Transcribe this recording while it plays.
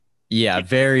Yeah,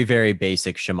 very, very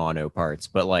basic Shimano parts,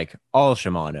 but like all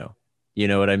Shimano. You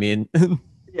know what I mean?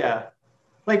 Yeah,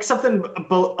 like something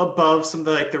above some of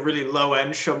the like the really low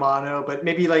end Shimano, but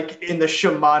maybe like in the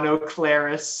Shimano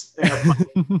Claris and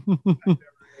above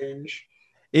range.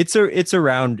 It's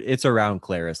around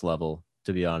Claris level,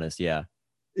 to be honest. Yeah.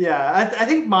 Yeah, I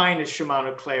think mine is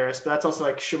Shimano Claris, but that's also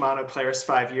like Shimano Claris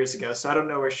 5 years ago. So I don't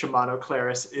know where Shimano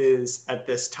Claris is at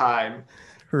this time.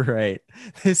 Right.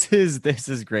 This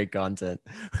is great content.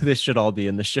 This should all be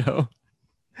in the show.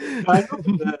 I hope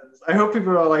it is. I hope people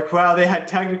are like, wow, they had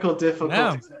technical No.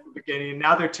 difficulties at the beginning.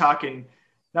 Now they're talking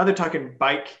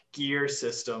bike gear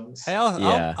systems. Hey, I'll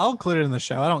Yeah. I'll include it in the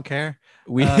show. I don't care.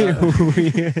 We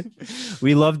we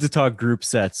we love to talk group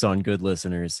sets on good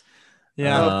listeners.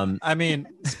 Yeah. I mean,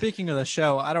 speaking of the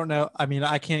show, I don't know. I mean,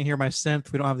 I can't hear my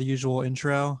synth. We don't have the usual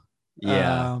intro.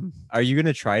 Yeah. Are you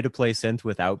gonna try to play synth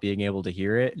without being able to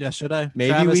hear it? Yeah, should I?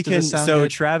 Maybe Travis, we does can. this sound So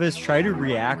good? Travis, try to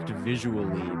react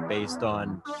visually based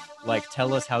on, like,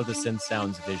 tell us how the synth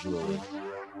sounds visually,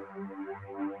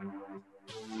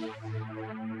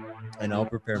 and I'll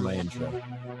prepare my intro.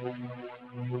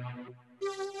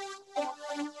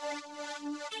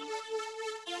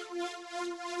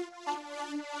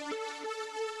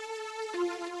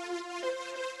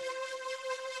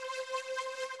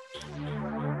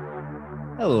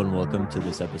 Hello and welcome to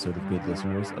this episode of Good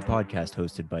Listeners, a podcast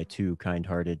hosted by two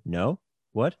kind-hearted. No,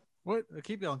 what? What?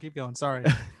 Keep going. Sorry.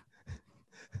 Did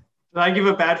I give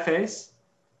a bad face?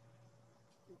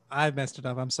 I messed it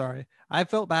up. I'm sorry. I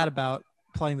felt bad about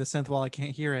playing the synth while I can't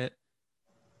hear it.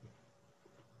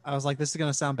 I was like, this is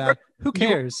going to sound bad. Who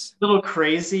cares? A little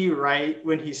crazy, right?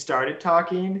 When he started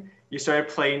talking, you started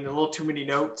playing a little too many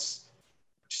notes.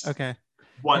 Okay.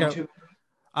 One, Yeah. two.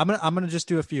 I'm gonna just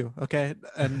do a few, okay?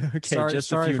 And Okay, sorry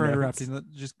just a few for notes. interrupting.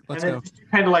 Just let's and go. then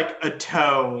kind of like a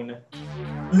tone.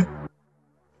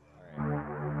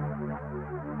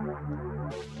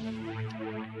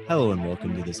 Hello and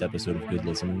welcome to this episode of Good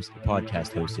Listeners, a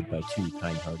podcast hosted by two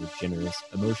kind-hearted, generous,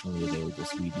 emotionally available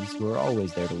sweeties who are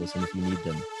always there to listen if you need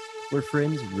them. We're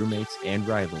friends, roommates, and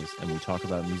rivals, and we talk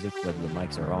about music whether the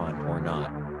mics are on or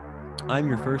not. I'm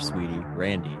your first sweetie,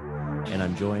 Randy, and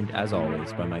I'm joined, as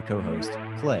always, by my co-host,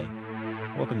 Clay.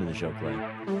 Welcome to the show, Clay.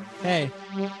 Hey,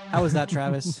 how was that,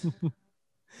 Travis?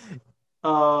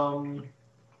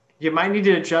 You might need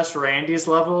to adjust Randy's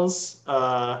levels.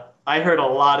 I heard a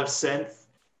lot of synth.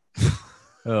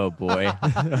 Oh boy.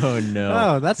 Oh no.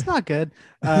 Oh, that's not good.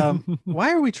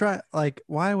 Why are we trying? Like,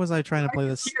 why was I trying to play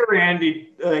this?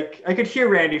 I could hear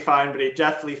Randy fine, but it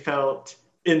definitely felt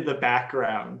in the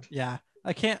background. Yeah,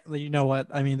 I can't. You know what?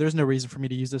 I mean, there's no reason for me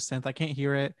to use this synth. I can't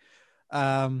hear it.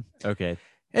 Okay.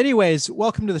 Anyways,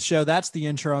 welcome to the show. That's the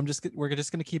intro. We're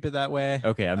just gonna keep it that way.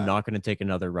 Okay, I'm not going to take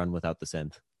another run without the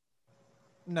synth.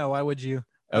 No, why would you?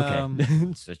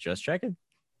 Okay. So just checking.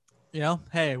 You know,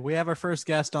 hey, we have our first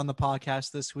guest on the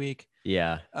podcast this week.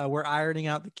 Yeah, We're ironing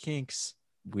out the kinks.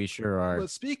 we sure are. But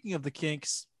speaking of the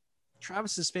kinks,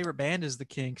 Travis's favorite band is the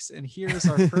Kinks, and here's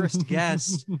our first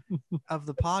guest of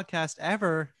the podcast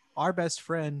ever, our best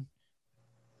friend,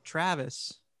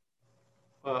 Travis.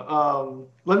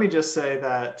 Let me just say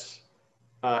that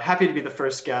happy to be the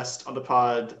first guest on the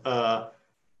pod.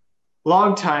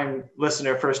 Long-time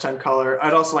listener, first-time caller.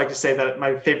 I'd also like to say that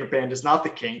my favorite band is not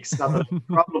the Kinks. Not that I have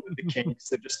a problem with the Kinks.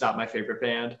 They're just not my favorite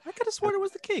band. I could have sworn it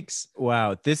was the Kinks.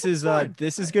 Wow, this is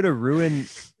gonna ruin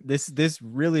this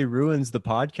really ruins the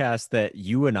podcast that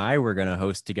you and I were gonna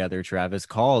host together, Travis,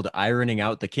 called Ironing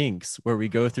Out the Kinks, where we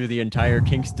go through the entire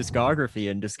Kinks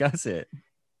discography and discuss it.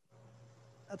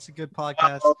 That's a good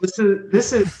podcast.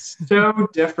 This is so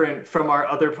different from our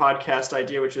other podcast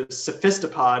idea, which is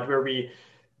Sophistopod, where we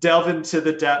delve into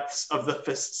the depths of the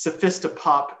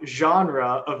sophistopop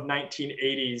genre of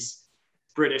 1980s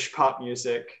British pop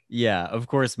music. Yeah, of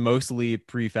course, mostly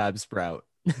Prefab Sprout.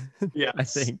 Yes. I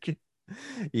think.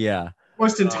 Yeah.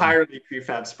 Almost entirely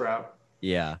Prefab Sprout.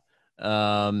 Yeah.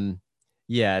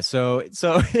 Yeah. So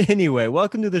anyway,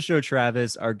 welcome to the show,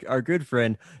 Travis, our good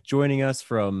friend, joining us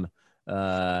from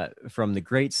the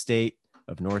great state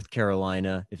of North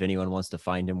Carolina. If anyone wants to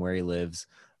find him where he lives,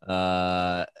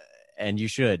 and you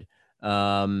should.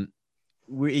 You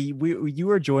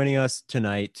are joining us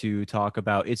tonight to talk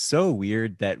about. It's so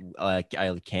weird that I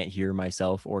can't hear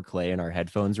myself or Clay in our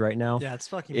headphones right now. Yeah, it's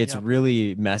fucking. It's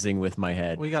really messing with my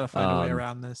head. We gotta find a way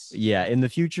around this. Yeah, in the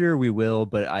future we will,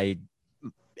 but I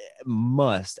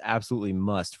absolutely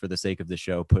must, for the sake of the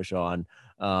show, push on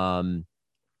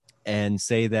and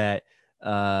say that.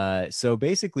 So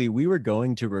basically we were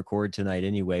going to record tonight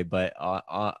anyway, but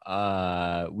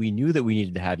we knew that we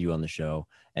needed to have you on the show,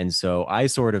 and so I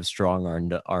sort of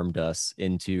strong armed us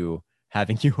into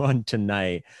having you on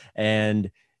tonight. And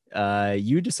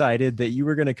you decided that you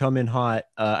were going to come in hot.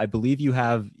 I believe you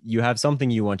have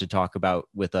something you want to talk about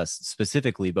with us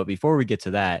specifically. But before we get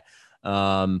to that,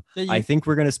 I think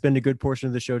we're going to spend a good portion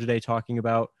of the show today talking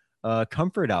about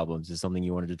comfort albums is something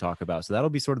you wanted to talk about. So that'll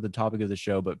be sort of the topic of the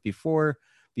show. But before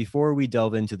we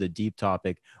delve into the deep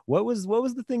topic, what was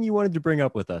the thing you wanted to bring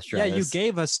up with us, Travis? Yeah, you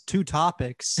gave us 2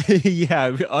 topics.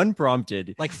 Yeah,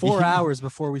 unprompted. Like 4 hours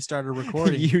before we started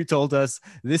recording. You told us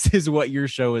this is what your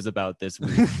show is about this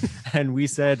week. And we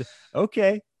said,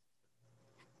 okay.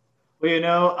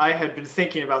 Well, I had been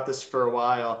thinking about this for a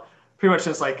while. Pretty much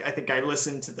since I think I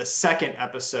listened to the second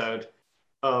episode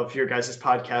of your guys'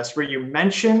 podcast where you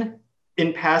mention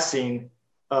in passing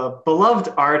a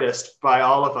beloved artist by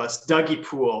all of us, Dougie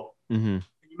Poole. Mm-hmm.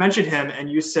 You mention him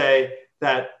and you say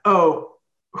that,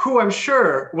 who I'm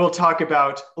sure we'll talk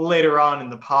about later on in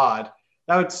the pod.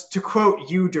 That was to quote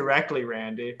you directly,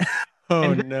 Randy.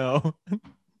 No.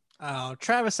 Oh,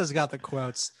 Travis has got the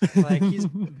quotes. Like he's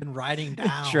been writing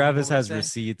down. Travis has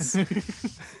receipts.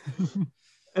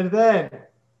 And then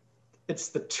it's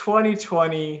the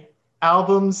 2020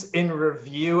 Albums in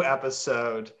Review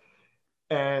episode.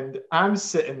 And I'm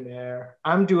sitting there,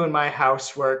 I'm doing my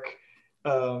housework,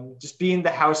 just being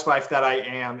the housewife that I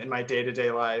am in my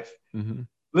day-to-day life,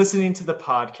 listening to the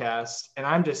podcast. And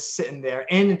I'm just sitting there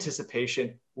in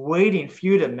anticipation, waiting for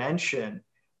you to mention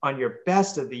on your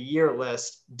best of the year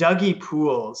list, Dougie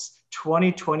Poole's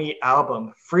 2020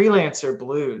 album, Freelancer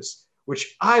Blues,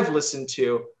 which I've listened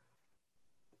to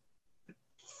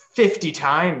 50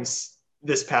 times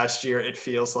this past year, it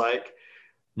feels like.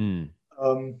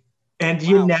 And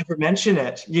you never mention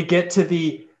it. You get to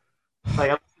the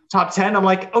top 10. I'm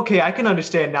like, okay, I can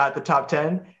understand not the top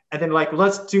 10. And then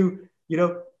let's do,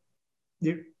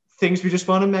 things we just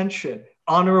want to mention,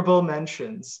 honorable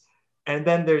mentions. And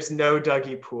then there's no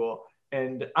Dougie Poole.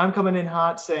 And I'm coming in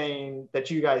hot saying that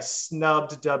you guys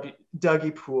snubbed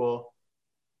Dougie Poole.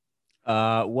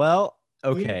 Well,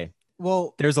 okay.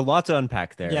 Well, there's a lot to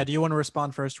unpack there. Yeah. Do you want to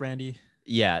respond first, Randy?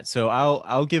 Yeah. So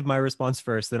I'll give my response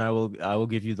first, then I will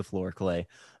give you the floor, Clay.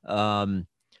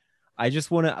 I just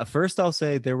want to first I'll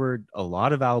say there were a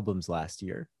lot of albums last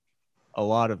year, a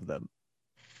lot of them,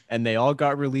 and they all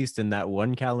got released in that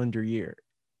one calendar year.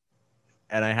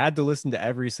 And I had to listen to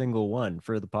every single one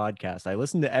for the podcast. I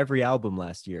listened to every album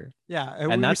last year. Yeah.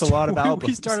 And that's a lot of albums.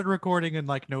 We started recording in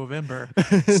November.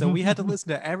 So we had to listen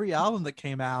to every album that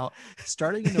came out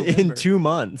starting in November. In 2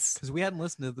 months. Because we hadn't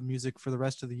listened to the music for the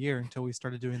rest of the year until we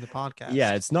started doing the podcast.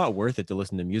 Yeah, it's not worth it to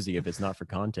listen to music if it's not for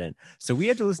content. So we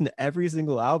had to listen to every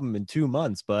single album in 2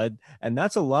 months, bud. And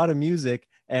that's a lot of music.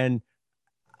 And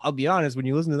I'll be honest, when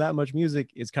you listen to that much music,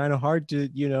 it's kind of hard to,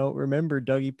 remember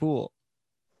Dougie Poole.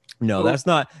 No, that's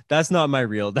not my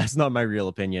real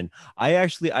opinion. I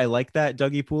like that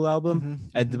Dougie Poole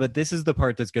album, but this is the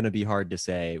part that's going to be hard to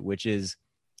say, which is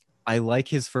I like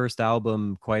his first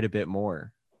album quite a bit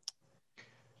more.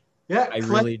 Yeah, I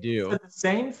really do. The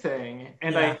same thing,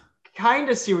 and I kind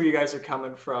of see where you guys are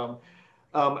coming from,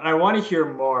 and I want to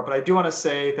hear more. But I do want to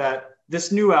say that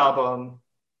this new album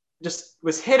just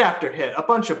was hit after hit, a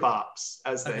bunch of bops,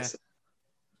 as they say.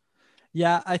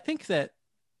 Yeah, I think that.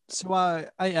 So I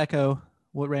echo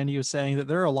what Randy was saying, that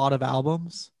there are a lot of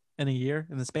albums in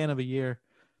the span of a year.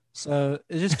 So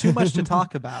it's just too much to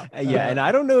talk about. Yeah, and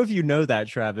I don't know if you know that,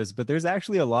 Travis, but there's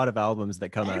actually a lot of albums that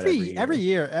come out every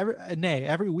year.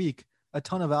 Every week, a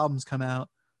ton of albums come out.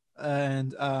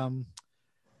 And, I'm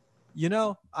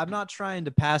not trying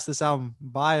to pass this album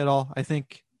by at all. I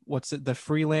think, the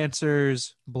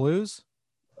Freelancers Blues?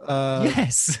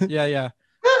 Yes. Yeah.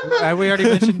 We already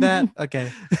mentioned that.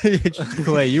 Okay.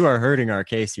 Clay, you are hurting our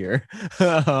case here.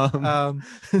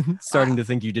 Starting to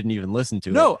think you didn't even listen to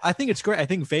it. No, I think it's great. I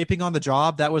think Vaping on the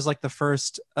Job, that was the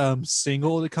first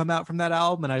single to come out from that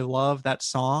album, and I love that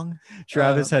song.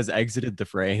 Travis has exited the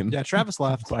frame. Yeah, Travis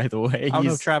left. By the way, I don't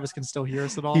know if Travis can still hear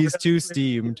us at all. He's too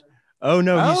steamed. Oh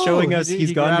no, he's showing us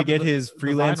he's gone to get his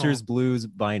Freelancers Blues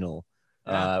vinyl.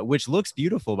 Which looks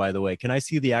beautiful, by the way. Can I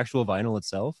see the actual vinyl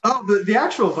itself? Oh, the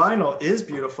actual vinyl is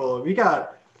beautiful. We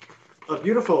got a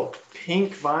beautiful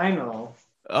pink vinyl.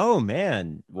 Oh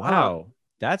man, wow.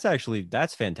 That's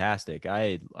fantastic.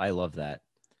 I love that.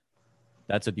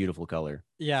 That's a beautiful color.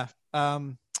 Yeah.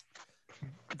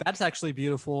 That's actually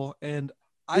beautiful, and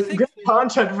I think good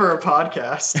content for a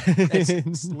podcast.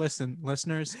 Listen,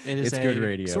 listeners, it's good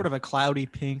radio. Sort of a cloudy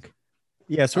pink.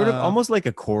 Yeah, sort of almost like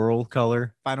a coral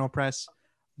color. Final press.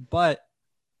 But,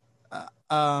 I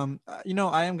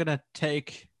am going to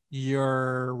take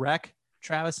your rec,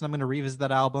 Travis, and I'm going to revisit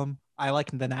that album. I like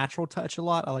the natural touch a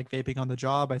lot. I like Vaping on the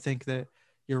Job. I think that,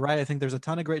 You're right. I think there's a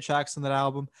ton of great tracks on that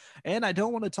album. And I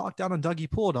don't want to talk down on Dougie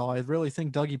Poole at all. I really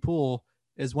think Dougie Poole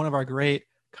is one of our great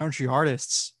country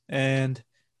artists. And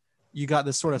you got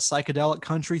this sort of psychedelic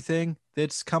country thing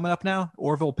that's coming up now.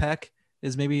 Orville Peck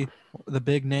is maybe the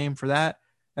big name for that.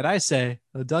 And I say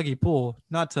Dougie Poole,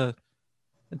 it's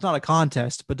not a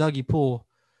contest, but Dougie Poole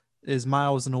is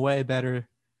miles and away better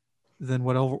than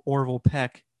what Orville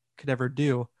Peck could ever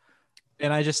do.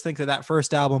 And I just think that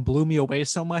first album blew me away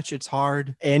so much. It's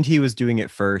hard. And he was doing it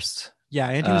first. Yeah,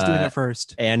 and he was doing it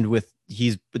first. And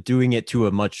he's doing it to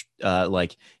a much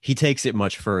he takes it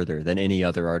much further than any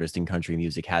other artist in country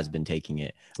music has been taking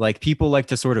it. Like, people like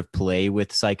to sort of play with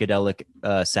psychedelic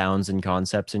sounds and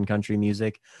concepts in country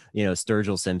music. You know,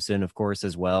 Sturgill Simpson, of course,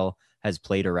 as well, has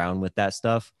played around with that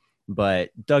stuff.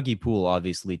 But Dougie Poole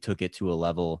obviously took it to a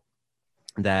level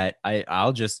that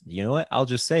I'll just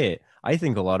say it. I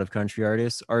think a lot of country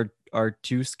artists are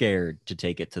too scared to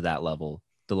take it to that level,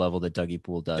 the level that Dougie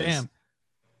Poole does. Damn.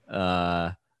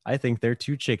 I think they're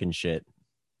too chicken shit.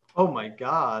 Oh my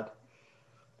God.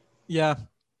 Yeah.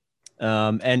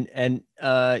 I think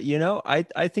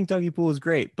Dougie Poole is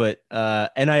great, but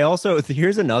and I also,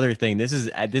 here's another thing. This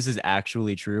is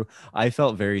actually true. I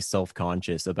felt very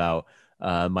self-conscious about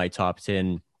my top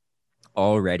 10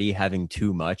 already having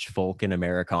too much folk and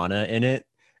Americana in it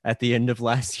at the end of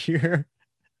last year.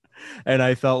 And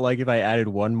I felt like if I added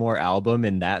one more album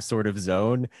in that sort of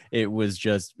zone, it was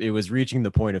reaching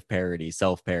the point of parody,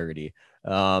 self-parody.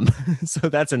 So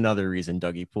that's another reason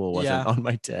Dougie Poole wasn't on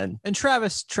my 10. And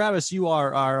Travis, you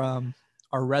are our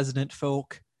resident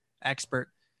folk expert.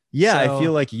 Yeah, so, I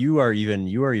feel like you are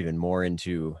even more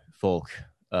into folk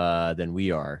than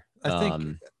we are. I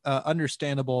think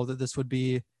understandable that this would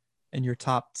be in your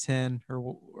top 10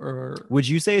 or would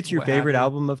you say it's your favorite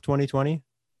album of 2020?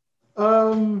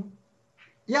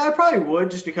 Yeah, I probably would,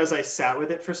 just because I sat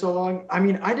with it for so long. I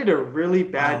mean, I did a really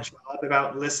bad job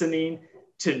about listening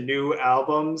to new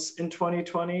albums in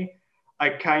 2020.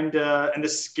 And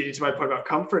this is getting to my point about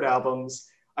comfort albums,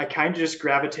 I kind of just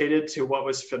gravitated to what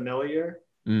was familiar.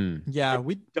 Yeah,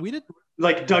 we did.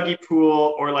 Like Dougie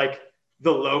Poole, or like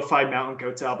the Lo-Fi Mountain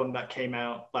Goats album that came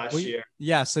out last year.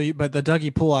 Yeah, but the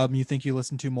Dougie Poole album, you think you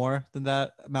listened to more than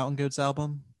that Mountain Goats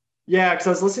album? Yeah, because I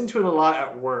was listening to it a lot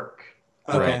at work.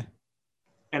 Okay.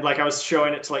 And like I was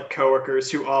showing it to like coworkers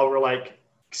who all were like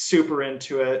super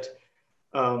into it.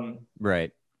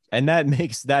 Right. And that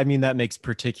makes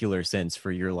particular sense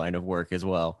for your line of work as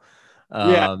well.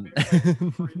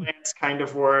 Freelance kind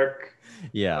of work.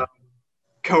 Yeah.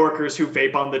 Coworkers who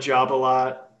vape on the job a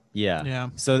lot.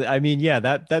 Yeah. So I mean, yeah,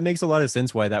 that makes a lot of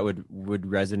sense why that would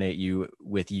resonate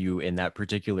with you in that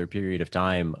particular period of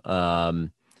time.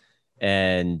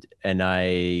 And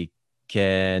I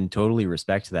can totally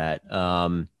respect that.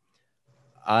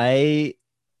 I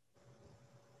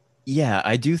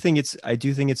do think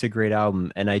it's a great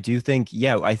album, and I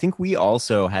think we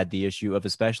also had the issue of,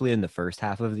 especially in the first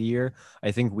half of the year,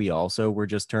 I think we also were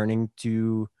just turning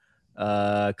to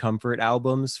comfort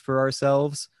albums for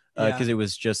ourselves because it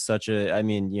was just such a, I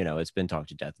mean, you know, it's been talked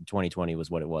to death. 2020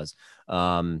 was what it was.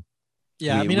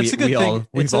 It's a good thing.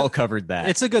 We've all covered that.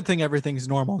 It's a good thing everything's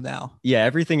normal now. Yeah,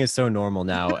 everything is so normal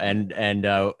now, and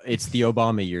it's the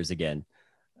Obama years again,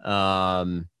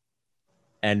 and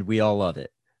we all love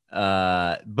it.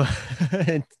 But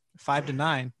 5 to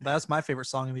 9, that's my favorite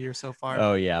song of the year so far.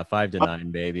 Oh yeah, 5 to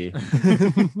 9, baby.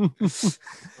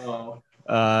 Oh.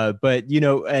 But you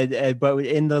know, but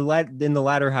in the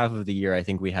latter half of the year, I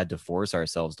think we had to force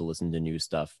ourselves to listen to new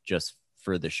stuff just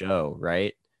for the show,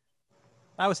 right?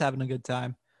 I was having a good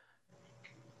time.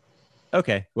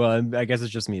 Okay, well, I guess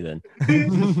it's just me then.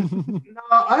 No,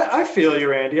 I feel you,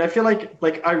 Randy. I feel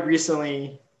like I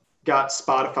recently got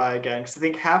Spotify again, because I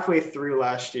think halfway through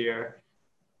last year,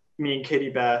 me and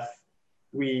Katie Beth,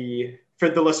 for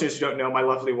the listeners who don't know, my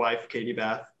lovely wife, Katie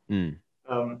Beth,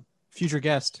 future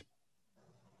guest.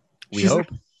 We hope.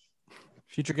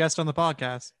 Future guest on the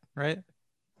podcast, right?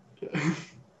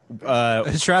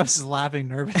 Travis is laughing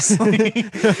nervously.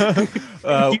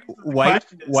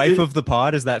 Wife of the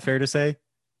pod, is that fair to say?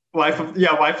 Wife of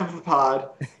the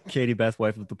pod. Katie Beth,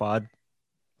 wife of the pod.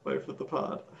 Wife of the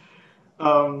pod.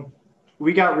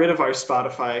 We got rid of our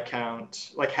Spotify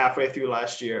account like halfway through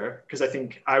last year, because I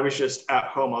think I was just at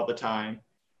home all the time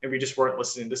and we just weren't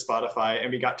listening to Spotify,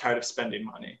 and we got tired of spending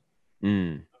money.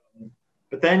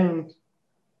 But then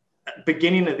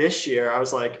beginning of this year, I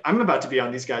was like, I'm about to be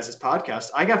on these guys' podcast.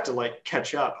 I have to like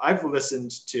catch up. I've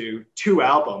listened to 2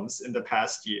 albums in the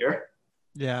past year.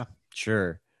 Yeah,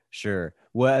 sure.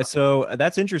 Well, so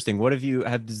that's interesting.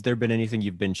 Has there been anything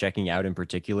you've been checking out in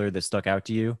particular that stuck out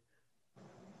to you?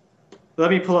 Let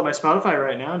me pull up my Spotify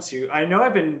right now and see. I know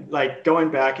I've been like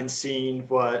going back and seeing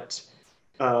what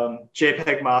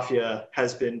JPEG Mafia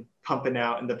has been pumping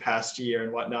out in the past year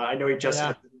and whatnot. I know he just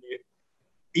had the new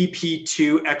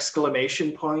EP2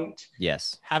 exclamation point.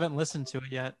 Yes. Haven't listened to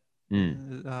it yet.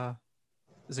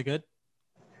 Is it good?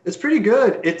 It's pretty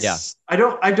good. It's I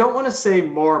don't want to say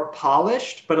more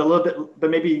polished, but a little bit,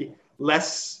 but maybe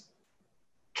less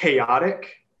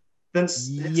chaotic than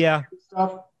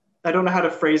stuff. I don't know how to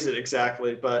phrase it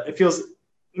exactly, but it feels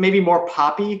maybe more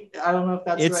poppy. I don't know if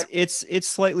that's right. It's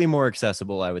slightly more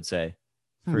accessible, I would say.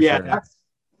 Sure.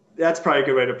 That's probably a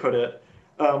good way to put it.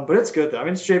 But it's good though. I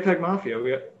mean, it's JPEG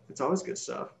Mafia. It's always good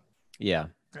stuff. Yeah,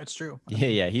 that's true.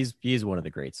 Yeah. He's one of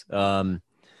the greats.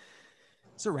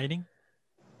 Is it raining?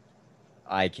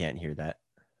 I can't hear that.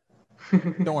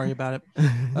 Don't worry about it.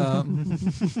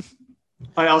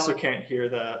 I also can't hear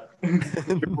that.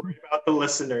 You're worried about the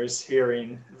listeners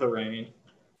hearing the rain.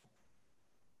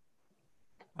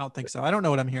 I don't think so. I don't know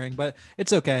what I'm hearing, but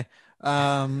it's okay.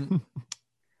 I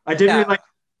did really like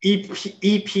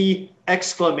EP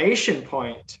exclamation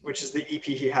point, which is the EP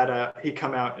he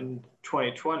come out in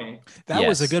 2020. That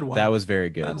was a good one. That was very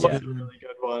good. That was a really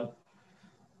good one.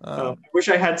 I wish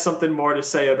I had something more to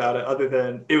say about it other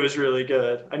than it was really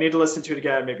good. I need to listen to it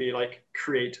again, maybe like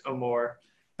create a more.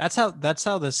 That's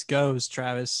how this goes,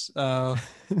 Travis.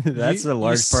 That's a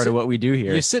large part of what we do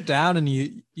here. You sit down and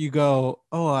you go,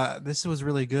 oh, this was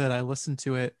really good. I listened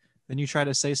to it. Then you try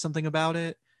to say something about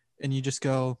it, and you just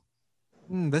go,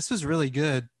 this was really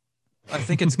good. I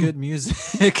think it's good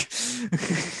music.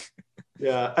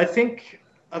 Yeah, I think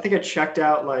I checked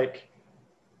out like,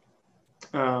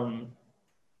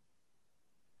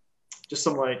 just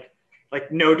some like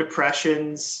No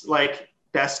Depressions, like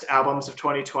best albums of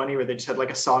 2020, where they just had like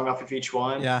a song off of each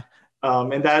one. Yeah.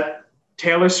 And that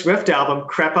Taylor Swift album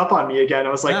crept up on me again. I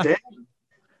was like, damn,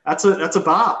 that's a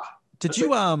bop.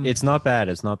 It's not bad.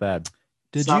 It's not bad.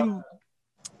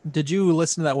 Did you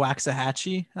listen to that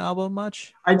Waxahachie album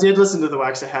much? I did listen to the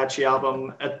Waxahachie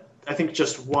album, I think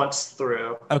just once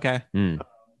through. Okay.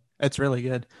 It's really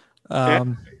good.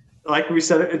 Like we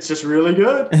said, it's just really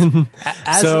good.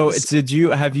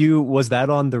 Was that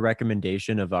on the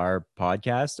recommendation of our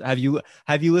podcast? Have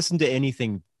you listened to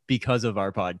anything because of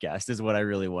our podcast is what I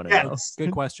really want to know.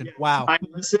 Good question. Yes. Wow. I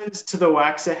listened to the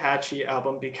Waxahachie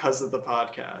album because of the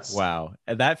podcast. Wow.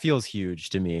 That feels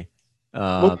huge to me.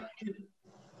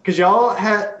 Because y'all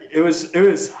had, it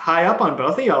was high up on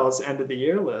both of y'all's end of the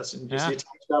year list. And just you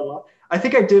talked about a lot. I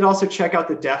think I did also check out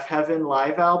the Deaf Heaven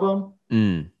live album,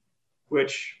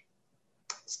 which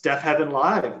it's Deaf Heaven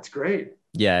live. It's great.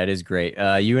 Yeah, it is great.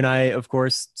 You and I, of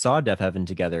course, saw Deaf Heaven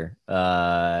together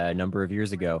a number of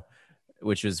years ago,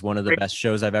 which was one of the best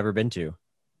shows I've ever been to.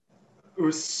 It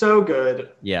was so good.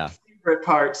 Yeah. Favorite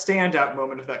part, standout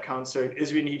moment of that concert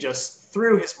is when he just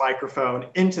threw his microphone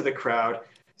into the crowd.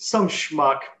 Some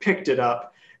schmuck picked it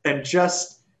up and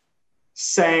just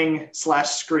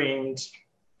sang/screamed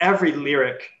every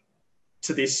lyric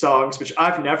to these songs, which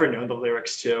I've never known the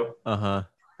lyrics to.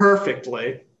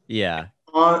 Perfectly. Yeah.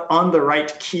 On the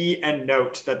right key and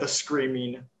note that the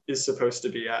screaming is supposed to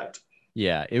be at.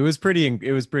 Yeah, it was pretty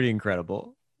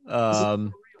incredible.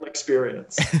 Real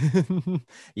experience.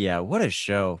 Yeah, what a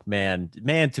show, man,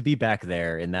 to be back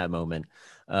there in that moment.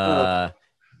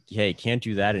 Hey, can't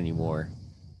do that anymore.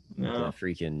 No. The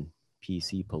freaking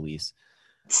PC police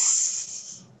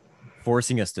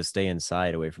forcing us to stay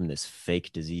inside away from this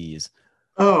fake disease.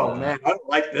 Oh man, I don't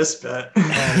like this bit.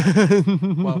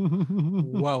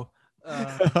 Whoa.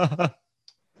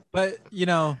 But did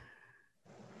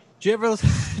you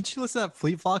listen to that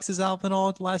Fleet Foxes album at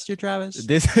all last year, Travis?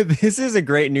 This is a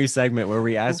great new segment where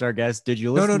we ask our guests, did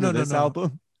you listen to this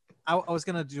album? I was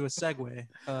gonna do a segue,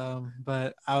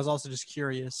 but I was also just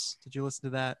curious. Did you listen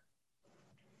to that?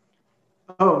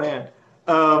 Oh man,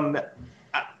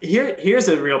 here's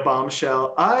a real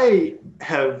bombshell. I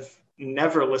have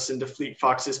never listened to Fleet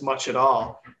Foxes much at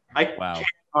all. I can't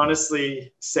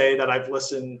honestly say that I've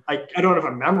listened. I don't have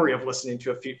a memory of listening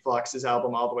to a Fleet Foxes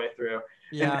album all the way through.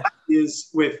 Yeah. And that is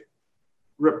with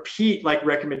repeat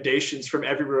recommendations from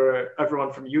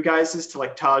everyone from you guys to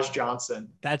like Taj Johnson.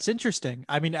 That's interesting.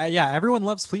 I mean, everyone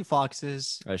loves Fleet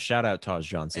Foxes. Shout out Taj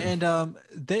Johnson. And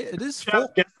it is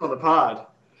folk. Guest on the pod.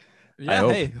 Yeah,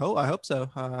 I hope so.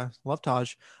 Love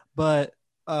Taj, but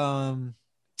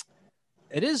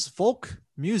it is folk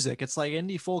music. It's like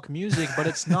indie folk music, but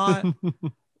it's not.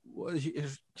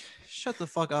 Shut the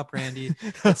fuck up, Randy.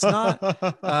 It's not.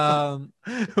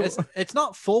 It's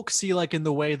not folksy like in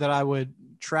the way that I would,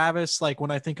 Travis. Like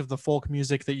when I think of the folk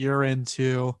music that you're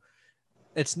into,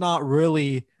 it's not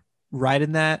really right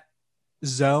in that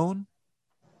zone.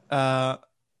 Uh,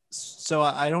 so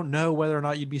I don't know whether or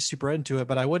not you'd be super into it,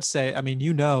 but I would say, I mean,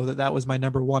 that was my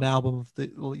number one album of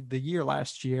the year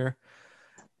last year.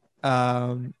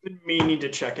 Been meaning to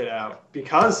check it out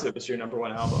because it was your number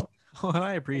one album. Well, I And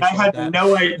I appreciate had that.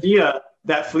 no idea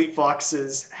that Fleet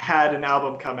Foxes had an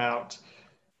album come out.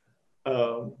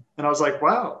 And I was like,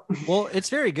 wow. Well, it's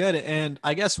very good. And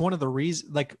I guess one of the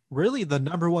reasons, like really the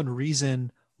number one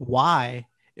reason why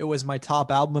it was my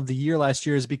top album of the year last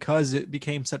year is because it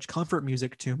became such comfort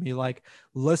music to me. Like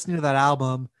listening to that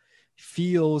album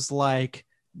feels like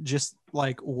just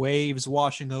like waves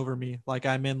washing over me. Like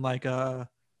I'm in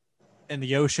in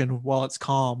the ocean while it's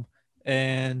calm.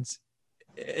 And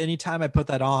anytime I put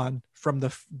that on from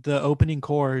the opening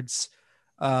chords,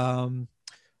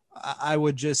 I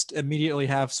would just immediately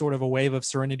have sort of a wave of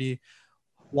serenity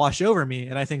wash over me.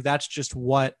 And I think that's just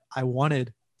what I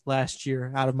wanted last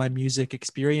year out of my music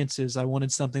experiences. I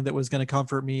wanted something that was going to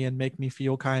comfort me and make me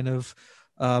feel kind of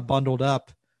bundled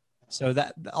up. So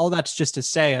that all that's just to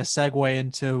say a segue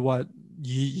into what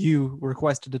you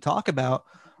requested to talk about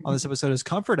on this episode is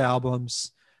comfort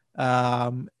albums.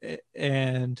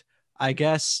 And I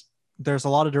guess there's a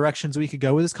lot of directions we could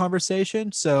go with this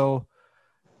conversation. So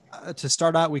to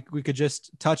start out, we could just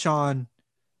touch on,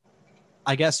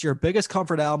 I guess, your biggest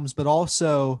comfort albums, but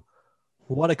also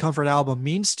what a comfort album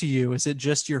means to you. Is it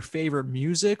just your favorite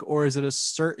music, or is it a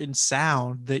certain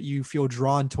sound that you feel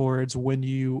drawn towards when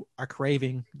you are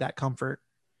craving that comfort?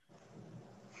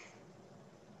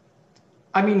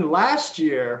 I mean, last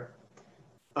year,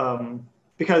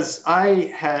 because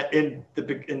I had in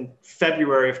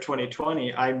February of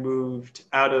 2020, I moved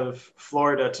out of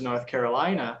Florida to North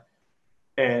Carolina,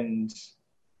 and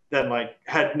then like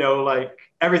had no like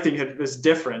everything was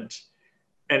different,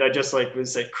 and I just like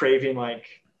was like craving like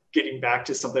getting back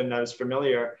to something that was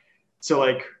familiar. So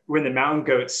like when the Mountain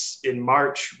Goats in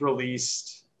March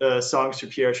released songs for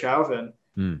Pierre Chauvin,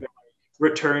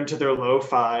 returned to their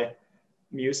lo-fi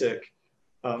music,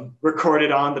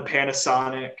 recorded on the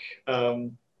Panasonic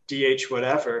DH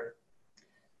whatever.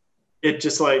 It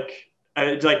just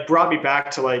it like brought me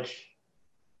back to like,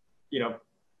 you know,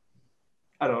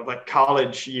 I don't know, like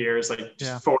college years, like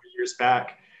just 4 years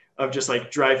back of just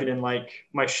like driving in like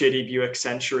my shitty Buick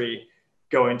Century,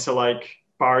 going to like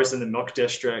bars in the Milk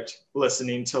District,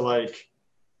 listening to like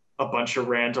a bunch of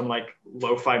random like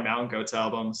lo-fi Mountain Goats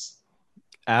albums.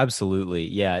 Absolutely.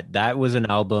 Yeah, that was an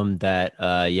album that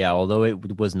although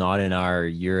it was not in our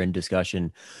year-end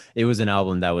discussion, it was an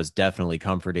album that was definitely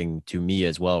comforting to me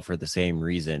as well for the same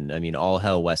reason. I mean, All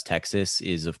Hell West Texas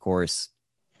is of course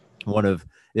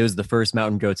it was the first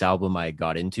Mountain Goats album I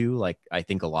got into, like I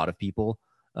think a lot of people.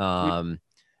 And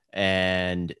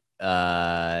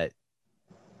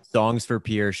Songs for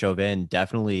Pierre Chauvin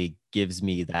definitely gives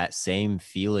me that same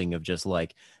feeling of just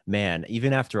like, man,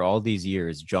 even after all these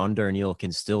years, John Darnielle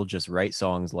can still just write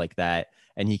songs like that,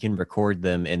 and he can record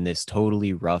them in this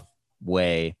totally rough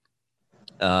way.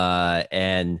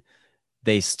 And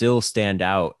they still stand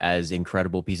out as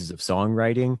incredible pieces of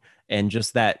songwriting. And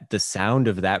just that the sound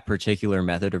of that particular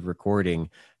method of recording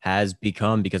has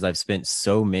become, because I've spent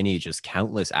so many, just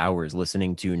countless hours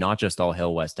listening to not just All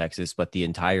Hail West Texas, but the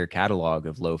entire catalog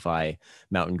of lo-fi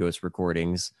Mountain Goats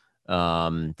recordings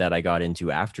that I got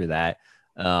into after that.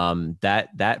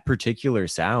 That particular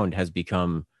sound has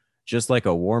become just like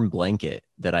a warm blanket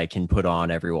that I can put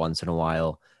on every once in a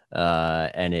while.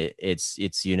 And it's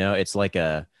it's like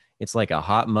a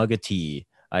hot mug of tea.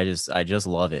 I just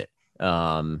love it.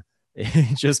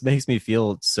 It just makes me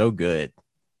feel so good.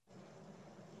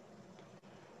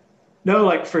 No,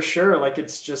 like for sure. Like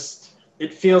it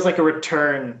feels like a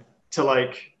return to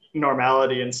like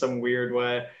normality in some weird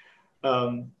way.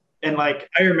 And like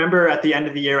I remember at the end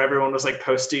of the year, everyone was like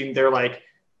posting their like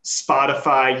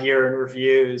Spotify year in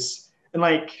reviews. And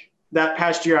like that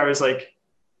past year, I was like,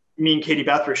 me and Katie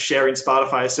Beth were sharing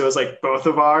Spotify. So it was like both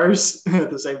of ours at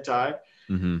the same time.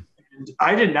 Mm-hmm. And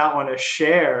I did not want to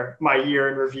share my year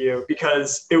in review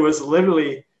because it was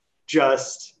literally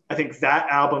just, I think, that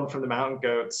album from the Mountain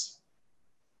Goats,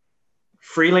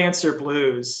 Freelancer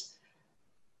Blues,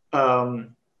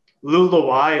 Lula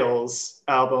Wiles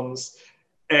albums,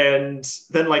 and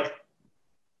then like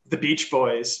the Beach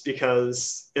Boys,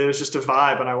 because it was just a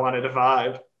vibe and I wanted a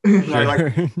vibe.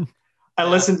 Sure. I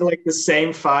listened to like the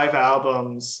same 5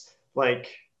 albums like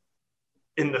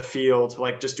in the field,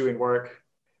 like just doing work.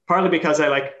 Partly because I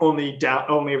like only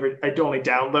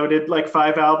downloaded like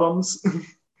 5 albums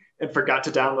and forgot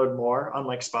to download more on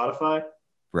like Spotify.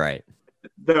 Right.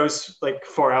 Those like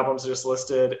 4 albums are just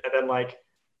listed, and then like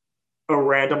a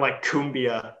random like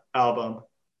cumbia album.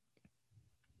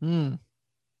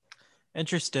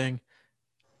 Interesting.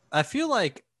 I feel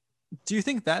like Do you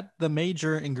think that the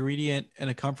major ingredient in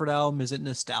a comfort album is it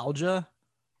nostalgia?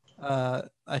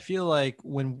 I feel like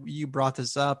when you brought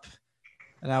this up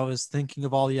and I was thinking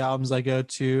of all the albums I go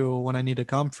to when I need a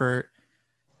comfort,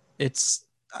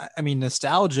 I mean,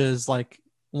 nostalgia is like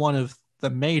one of the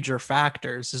major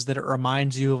factors, is that it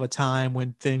reminds you of a time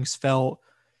when things felt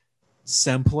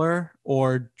simpler,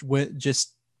 or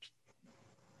just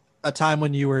a time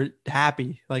when you were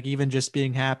happy, like even just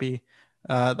being happy.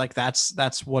 Like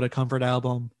that's what a comfort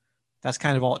album, that's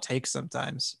kind of all it takes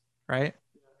sometimes, right?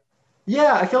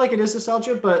 Yeah, I feel like it is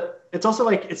nostalgia, but it's also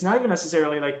like it's not even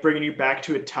necessarily like bringing you back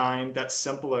to a time that's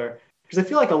simpler. Because I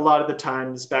feel like a lot of the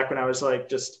times back when I was like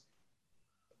just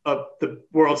the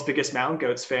world's biggest mountain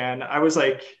goats fan, I was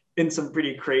like in some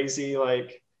pretty crazy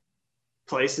like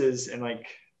places and like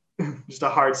just a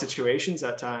hard situations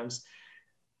at times.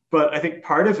 But I think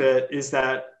part of it is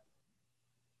that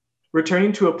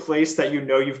returning to a place that you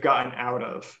know you've gotten out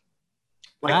of,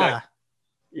 like that.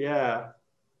 Yeah,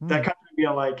 that kind of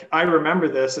being like, I remember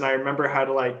this and I remember how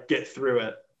to like get through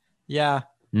it. Yeah.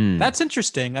 That's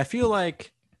interesting. I feel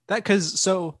like that because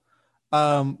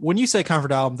when you say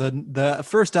comfort album, the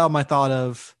first album I thought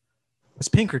of was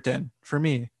Pinkerton for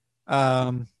me,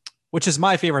 which is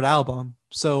my favorite album.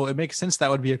 So it makes sense that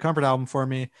would be a comfort album for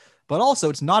me. But also,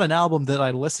 it's not an album that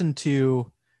I listened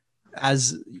to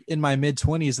as in my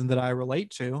mid-20s and that I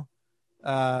relate to.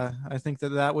 I think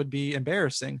that would be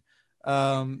embarrassing.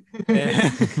 But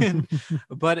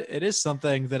it is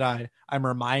something that I'm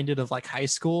reminded of, like high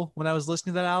school when I was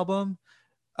listening to that album.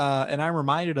 And I'm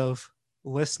reminded of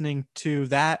listening to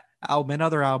that album and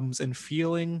other albums and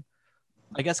feeling,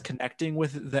 I guess, connecting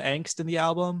with the angst in the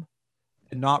album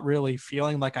and not really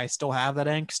feeling like I still have that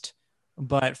angst,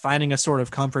 but finding a sort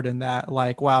of comfort in that.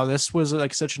 Like, wow, this was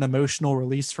like such an emotional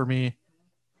release for me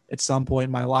at some point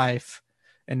in my life.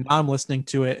 And now I'm listening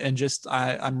to it and just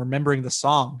I'm remembering the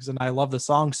songs, and I love the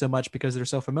songs so much because they're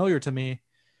so familiar to me.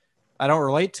 I don't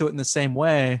relate to it in the same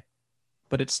way,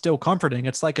 but it's still comforting.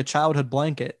 It's like a childhood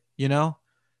blanket, you know?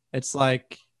 It's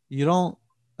like you don't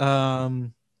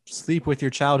sleep with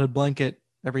your childhood blanket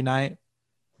every night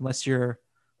unless you're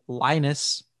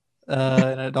Linus,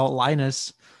 an adult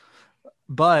Linus.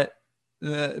 But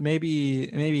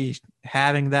maybe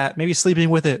having that, maybe sleeping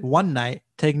with it one night,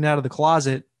 taking it out of the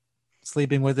closet,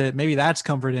 sleeping with it, maybe that's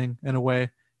comforting in a way,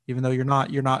 even though you're not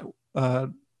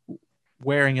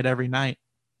wearing it every night.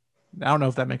 I don't know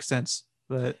if that makes sense,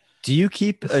 but do you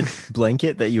keep a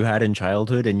blanket that you had in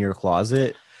childhood in your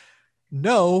closet?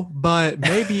 No, but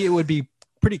maybe it would be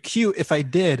pretty cute if I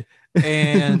did.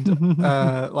 And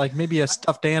like maybe a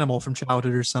stuffed animal from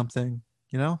childhood or something,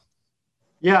 you know?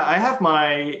 Yeah, I have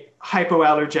my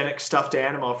hypoallergenic stuffed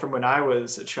animal from when I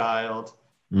was a child.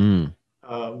 Mm.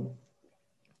 I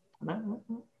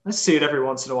see it every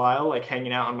once in a while, like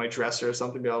hanging out on my dresser or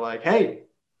something, be all like, hey,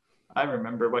 I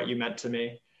remember what you meant to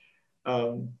me.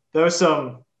 There was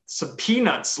some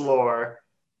Peanuts lore.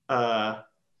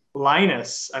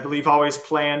 Linus, I believe, always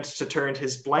planned to turn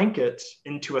his blanket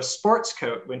into a sports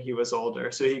coat when he was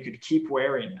older so he could keep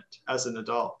wearing it as an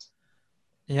adult.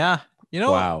 Yeah. You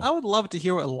know, wow. I would love to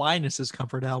hear what Linus's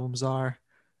comfort albums are.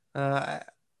 I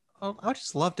would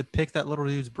just love to pick that little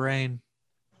dude's brain.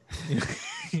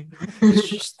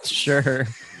 Sure.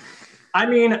 I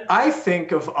mean, I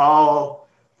think of all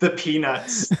the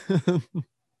Peanuts,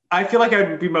 I feel like I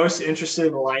would be most interested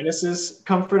in Linus's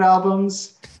comfort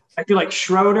albums. I feel like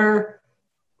Schroeder,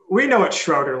 we know what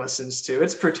Schroeder listens to.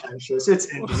 It's pretentious. It's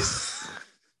indies.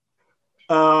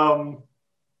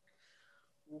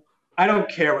 I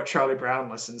don't care what Charlie Brown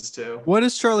listens to. What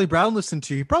does Charlie Brown listen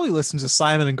to? He probably listens to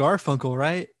Simon and Garfunkel,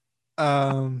 right?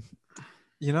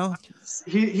 You know,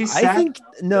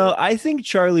 I think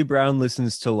Charlie Brown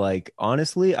listens to, like,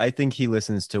 honestly, I think he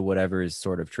listens to whatever is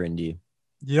sort of trendy.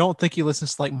 You don't think he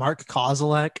listens to like Mark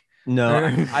Kozilek? No,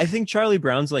 I think Charlie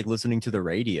Brown's like listening to the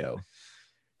radio.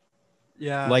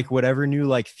 Yeah. Like whatever new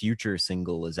like Future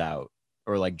single is out,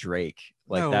 or like Drake.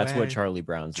 Like No that's way. what Charlie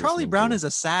Brown's Charlie Brown to. is a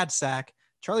sad sack.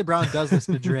 Charlie Brown does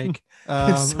listen to Drake.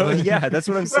 So yeah, that's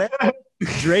what I'm saying.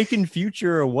 Drake and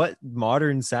Future are what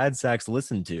modern sad sacks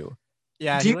listen to.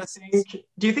 Yeah. Do you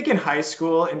think in high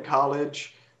school, in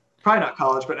college, probably not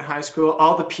college, but in high school,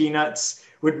 all the Peanuts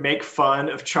would make fun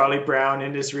of Charlie Brown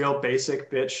and his real basic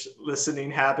bitch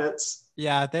listening habits?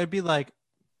 Yeah, they'd be like,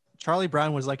 Charlie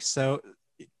Brown was like, so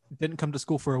didn't come to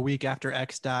school for a week after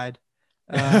X died.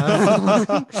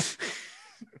 And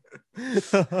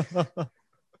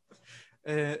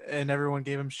everyone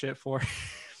gave him shit for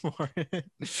it.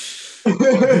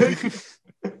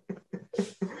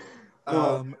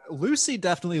 Lucy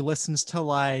definitely listens to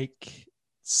like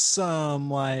some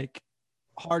like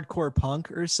hardcore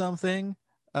punk or something.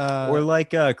 Or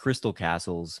like Crystal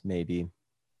Castles, maybe.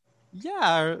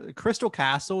 Yeah, Crystal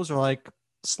Castles or like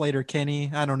Slater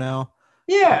Kinney. I don't know.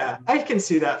 Yeah, I can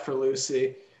see that for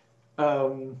Lucy.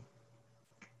 Who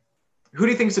do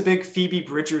you think is a big Phoebe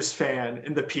Bridgers fan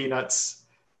in the Peanuts?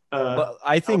 Well,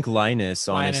 I think Linus,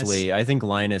 honestly. Linus. I think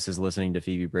Linus is listening to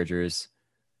Phoebe Bridgers.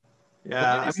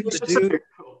 Yeah, I Linus mean, and it's the just a dude big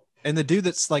cool. and the dude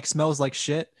that's like smells like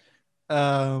shit.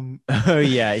 Oh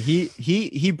yeah,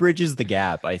 he bridges the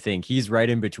gap. I think he's right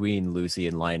in between Lucy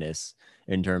and Linus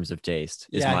in terms of taste.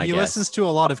 Is Yeah, my he guess. listens to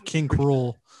a lot of King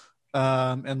Cruel,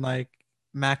 and like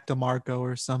Mac DeMarco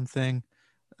or something.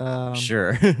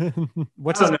 Sure.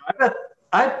 What's I his don't know.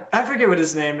 I forget what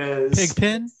his name is.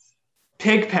 Pigpen?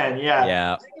 Pigpen, yeah.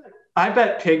 Yeah. I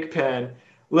bet Pigpen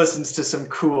listens to some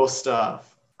cool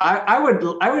stuff. I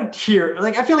would hear,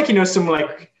 like, I feel like he knows some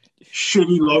like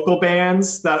shitty local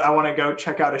bands that I want to go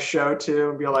check out a show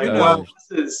to and be like, You know- well,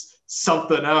 this is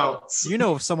something else. You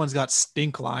know, if someone's got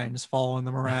stink lines following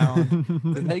them around,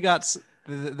 then they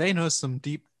know some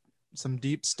deep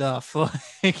stuff.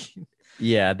 Like,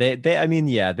 Yeah,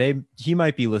 he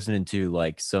might be listening to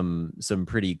like some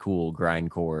pretty cool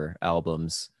grindcore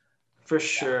albums. For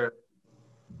sure.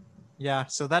 yeah.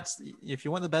 So that's if you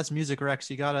want the best music, Rex,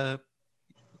 you gotta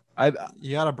I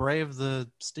brave the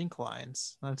stink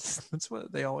lines. That's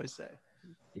what they always say.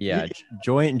 yeah,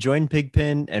 join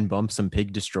Pigpen and bump some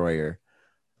Pig Destroyer.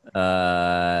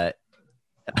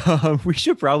 We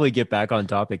should probably get back on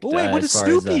topic. Oh wait, what is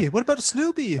Snoopy? What about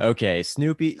Snoopy? Okay,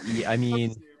 Snoopy. I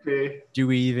mean, Snoopy. do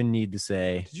we even need to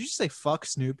say? Did you just say fuck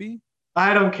Snoopy?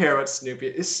 I don't care what Snoopy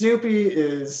is. Snoopy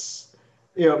is,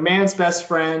 man's best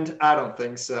friend. I don't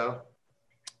think so.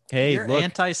 Hey, You're look.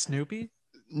 anti Snoopy?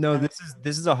 No, this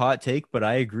is a hot take, but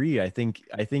I agree. I think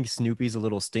Snoopy's a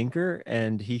little stinker,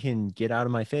 and he can get out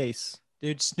of my face.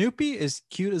 Dude, Snoopy is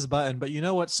cute as a button, but you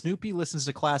know what? Snoopy listens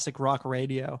to classic rock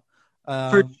radio.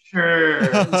 For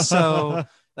sure. So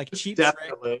like Cheap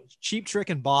Definitely. Trick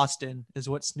in Boston is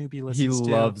what Snoopy listens He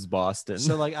to. loves Boston.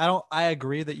 So like I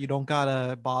agree that you don't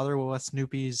gotta bother with what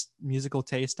Snoopy's musical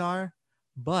taste are,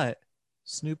 but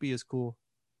Snoopy is cool.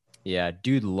 Yeah,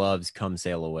 dude loves Come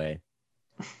Sail Away.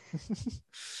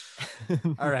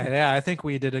 All right, yeah, I think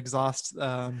we did exhaust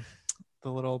the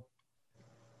little.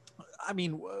 I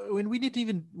mean, when we didn't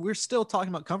even, we're still talking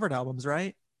about covered albums,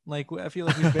 right? Like I feel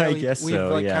like we've barely, guess we've so,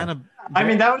 like yeah. kind of. I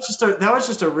mean, that was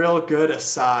just a real good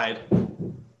aside.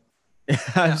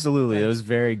 Absolutely, Yeah. it was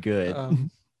very good.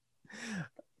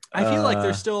 I feel like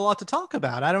there's still a lot to talk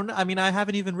about. I don't know. I mean, I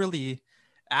haven't even really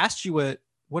asked you what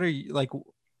are you like.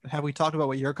 Have we talked about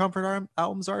what your comfort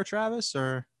albums are, Travis?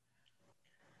 Or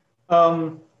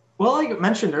Well, like I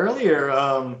mentioned earlier,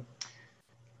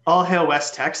 All Hail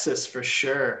West Texas for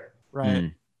sure. right?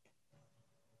 Mm.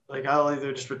 Like I'll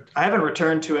either I haven't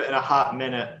returned to it in a hot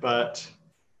minute, but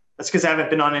that's because I haven't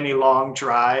been on any long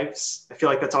drives. I feel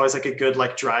like that's always like a good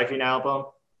like driving album.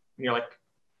 And you're like,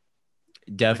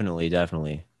 Definitely. you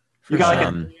got like a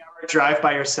Um, 3-hour drive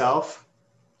by yourself.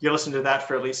 You listen to that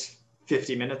for at least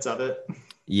 50 minutes of it.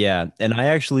 Yeah, and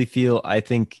I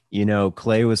think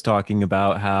Clay was talking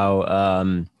about how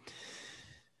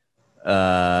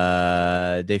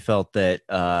they felt that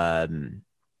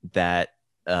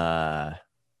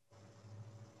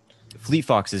Fleet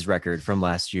Fox's record from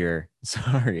last year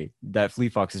that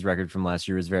Fleet Fox's record from last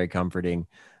year was very comforting.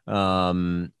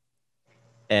 And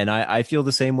I feel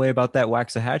the same way about that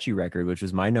Waxahachie record, which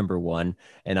was my number one,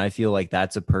 and I feel like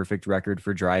that's a perfect record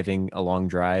for driving a long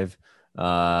drive.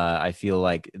 I feel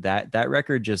like that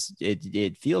record just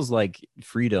it feels like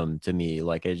freedom to me.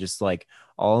 Like it just like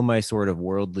all my sort of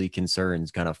worldly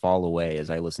concerns kind of fall away as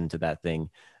I listen to that thing.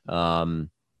 And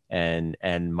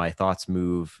my thoughts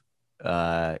move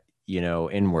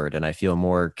inward, and I feel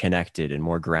more connected and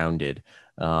more grounded.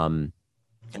 And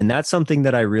that's something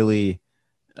that I really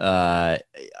I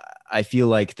feel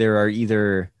like there are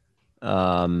either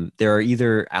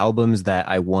albums that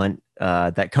I want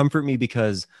that comfort me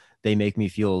because they make me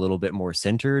feel a little bit more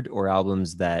centered, or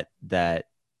albums that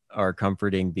are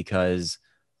comforting because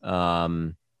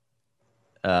they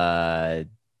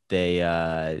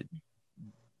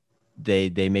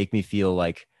make me feel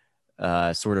like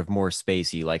sort of more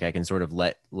spacey, like I can sort of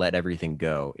let everything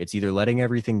go. It's either letting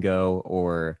everything go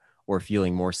or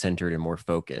feeling more centered and more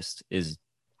focused is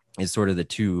sort of the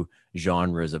two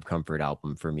genres of comfort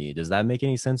album for me. Does that make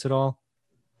any sense at all?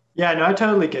 Yeah, no, I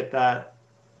totally get that.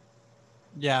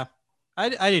 Yeah,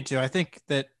 I do too. I think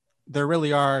that there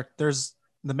really are. There's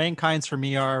the main kinds for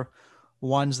me are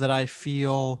ones that I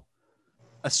feel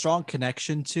a strong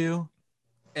connection to,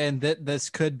 and that this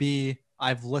could be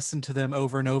I've listened to them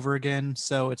over and over again.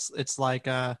 So it's like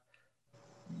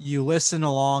you listen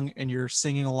along and you're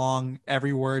singing along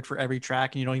every word for every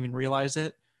track and you don't even realize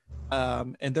it.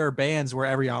 And there are bands where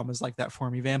every album is like that for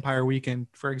me. Vampire Weekend,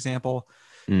 for example.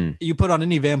 You put on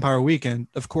any Vampire Weekend,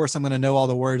 of course I'm going to know all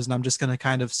the words and I'm just going to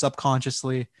kind of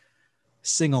subconsciously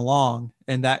sing along,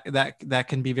 and that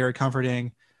can be very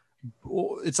comforting.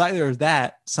 It's either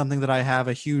that, something that I have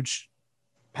a huge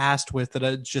past with that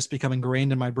it's just become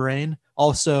ingrained in my brain.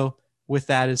 Also with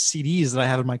that is CDs that I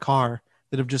have in my car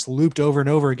that have just looped over and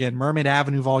over again. Mermaid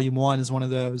Avenue Volume 1 is one of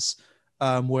those,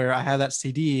 where I have that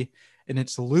CD and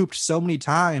it's looped so many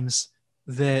times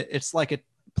that it's like it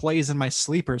plays in my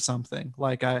sleep or something.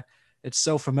 Like it's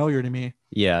so familiar to me.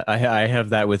 Yeah, I have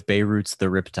that with Beirut's The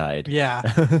Riptide. Yeah.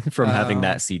 From having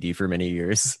that CD for many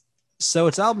years. So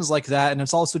it's albums like that, and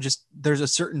it's also just there's a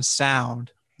certain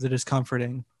sound that is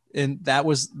comforting. And that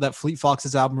Fleet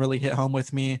Foxes album really hit home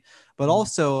with me. But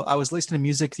also I was listening to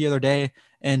music the other day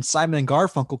and Simon and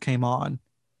Garfunkel came on.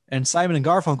 And Simon and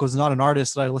Garfunkel is not an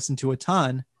artist that I listen to a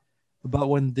ton. But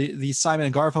when the Simon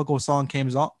and Garfunkel song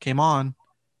came on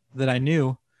that I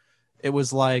knew, it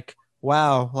was like,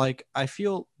 wow, like I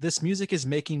feel this music is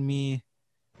making me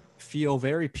feel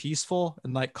very peaceful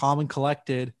and like calm and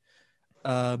collected,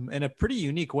 in a pretty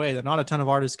unique way that not a ton of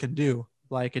artists can do.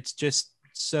 Like it's just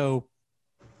so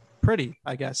pretty,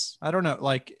 I guess. I don't know.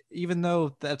 Like, even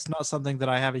though that's not something that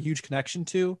I have a huge connection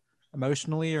to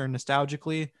emotionally or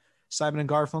nostalgically, Simon and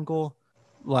Garfunkel,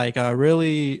 like,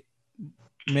 really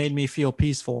made me feel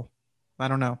peaceful. I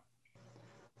don't know.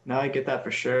 No, I get that for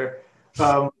sure.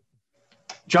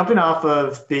 Jumping off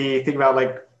of the thing about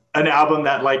like an album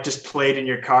that like just played in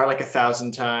your car like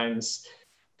 1,000 times.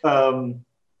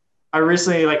 I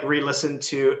recently like re-listened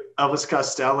to Elvis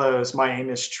Costello's "My Aim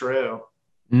Is True."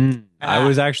 I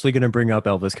was actually going to bring up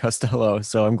Elvis Costello,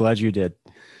 so I'm glad you did.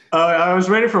 I was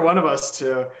waiting for one of us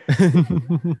to.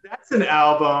 That's an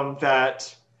album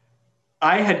that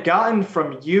I had gotten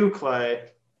from you, Clay,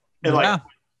 in like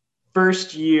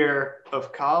first year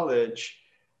of college.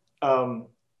 And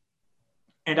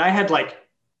I had like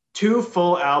 2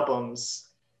 full albums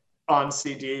on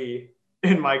CD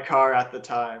in my car at the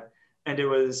time. And it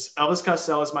was Elvis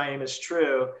Costello's "My Aim Is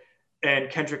True" and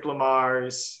Kendrick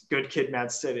Lamar's "Good Kid,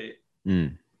 Mad City."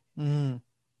 But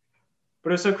it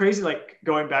was so crazy, like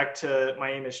going back to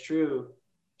 "My Aim Is True"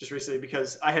 just recently,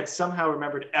 because I had somehow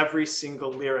remembered every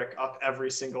single lyric of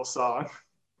every single song.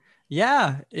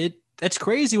 Yeah, it's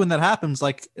crazy when that happens.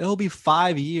 Like it'll be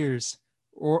 5 years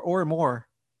or more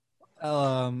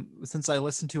since I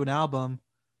listened to an album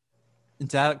and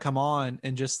to have it come on,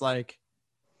 and just like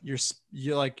you're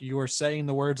saying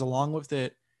the words along with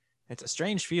it. It's a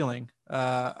strange feeling.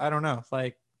 I don't know,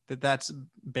 like that's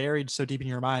buried so deep in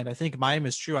your mind. I think "My Aim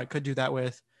Is True" I could do that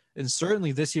with, and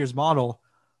certainly this year's model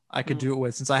I could do it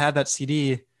with, since I had that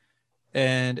CD.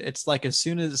 And it's like as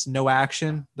soon as "No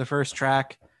Action," the first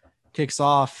track, kicks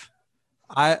off,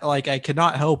 I could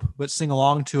not help but sing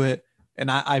along to it. And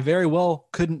I very well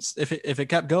couldn't, if it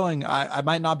kept going, I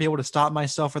might not be able to stop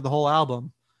myself for the whole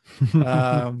album.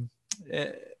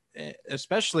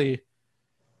 Especially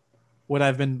when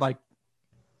I've been like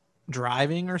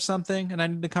driving or something and I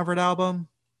need a comfort album.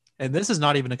 And this is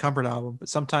not even a comfort album, but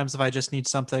sometimes if I just need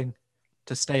something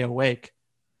to stay awake,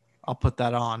 I'll put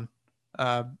that on.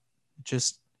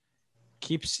 Just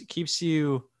keeps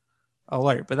you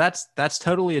alert. But that's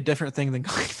totally a different thing than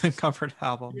comfort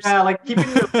albums. Yeah, like keeping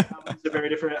the albums are very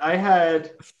different. I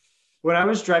had, when I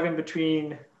was driving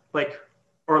between like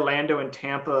Orlando and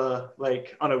Tampa,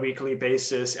 like on a weekly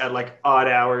basis at like odd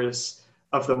hours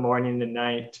of the morning and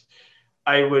night,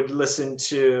 I would listen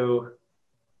to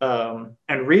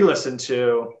and re-listen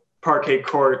to Parquet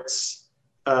Court's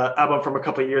album from a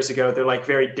couple of years ago. They're like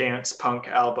very dance punk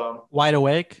album. Wide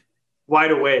Awake?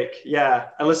 Wide Awake, yeah.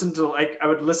 I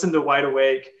would listen to Wide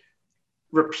Awake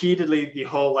repeatedly the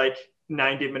whole like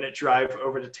 90-minute drive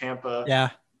over to Tampa.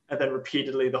 Yeah. And then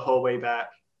repeatedly the whole way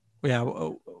back. Yeah.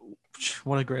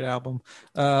 What a great album.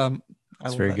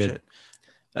 That's very good.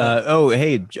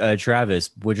 Hey, Travis,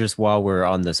 just while we're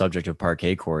on the subject of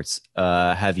Parquet Courts,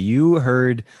 have you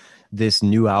heard this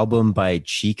new album by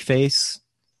Cheekface?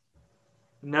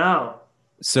 No.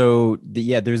 So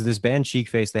there's this band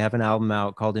Cheekface. They have an album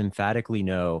out called Emphatically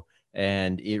No,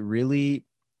 and it really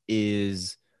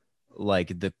is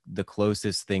like the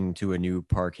closest thing to a new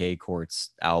Parquet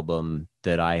Courts album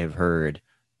that I have heard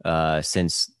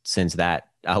since that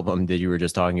album that you were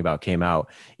just talking about came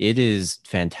out. It is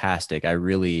fantastic. I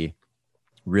really,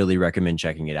 really recommend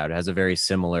checking it out. It has a very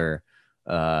similar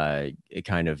kind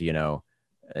of,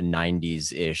 a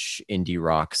 90s-ish indie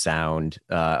rock sound,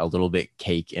 a little bit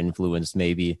Cake influenced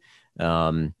maybe,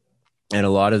 and a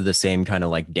lot of the same kind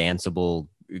of like danceable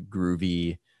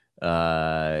groovy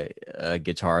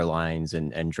guitar lines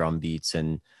and drum beats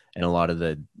and a lot of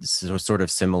the sort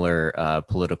of similar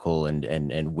political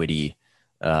and witty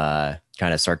kind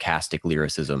of sarcastic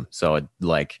lyricism. So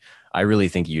like I really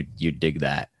think you'd dig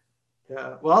that.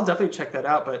 Yeah, well, I'll definitely check that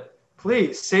out, but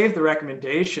please save the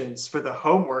recommendations for the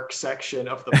homework section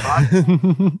of the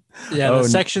podcast. Yeah, the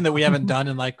section that we haven't done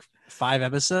in like 5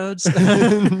 episodes.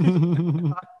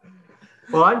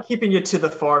 Well, I'm keeping you to the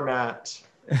format.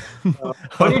 No,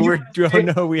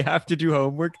 we have to do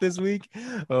homework this week.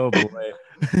 Oh boy.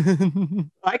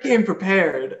 I came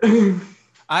prepared.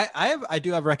 I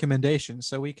do have recommendations,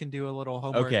 so we can do a little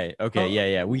homework. Okay,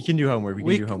 yeah, we can do homework.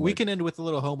 We can end with a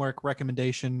little homework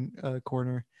recommendation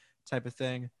corner type of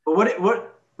thing. But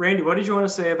what Randy, what did you want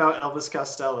to say about Elvis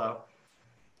Costello?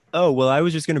 Oh, well, I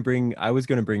was going to bring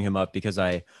him up because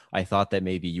I thought that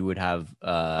maybe you would have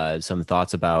some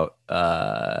thoughts about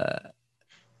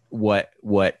what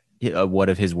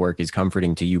of his work is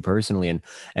comforting to you personally,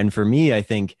 and for me, I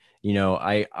think, you know,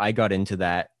 I got into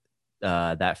that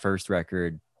first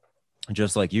record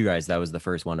just like you guys. That was the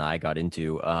first one I got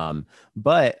into,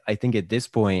 but I think at this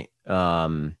point,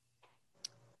 for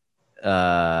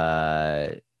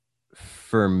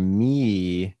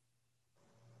me,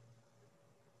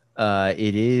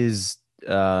 it is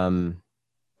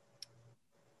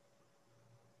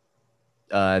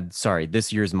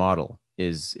This Year's Model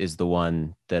is the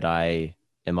one that I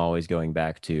am always going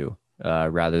back to,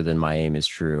 rather than My Aim Is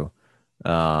True.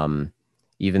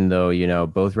 Even though, you know,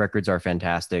 both records are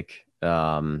fantastic.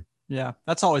 Yeah,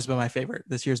 that's always been my favorite,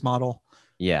 This Year's Model.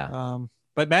 Yeah.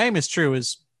 But My Aim Is True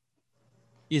is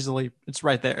easily, it's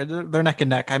right there. They're neck and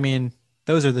neck. I mean,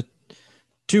 those are the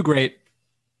two great.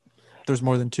 There's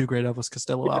more than 2 great Elvis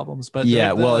Costello albums, but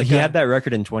yeah, well, he had that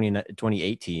record in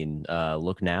 2018.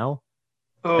 Look Now.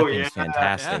 Oh yeah,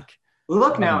 fantastic. Yeah.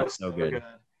 Look Now is so good.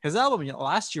 His album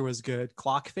last year was good.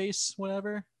 Clock Face,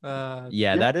 whatever.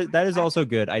 Yeah, that is also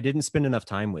good. I didn't spend enough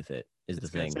time with it. Is the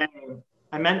thing.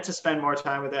 I meant to spend more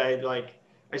time with it. I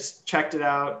checked it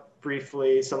out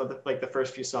briefly, some of the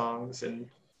first few songs, and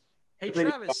hey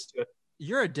Travis,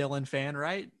 you're a Dylan fan,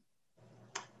 right?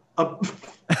 A Bob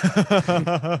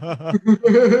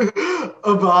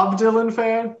Dylan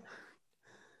fan?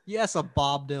 Yes, a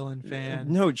Bob Dylan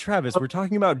fan. No, Travis, we're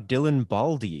talking about Dylan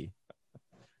Baldy.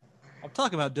 I'm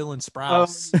talking about Dylan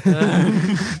Sprouse.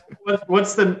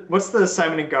 What's the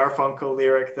Simon and Garfunkel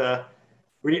lyric?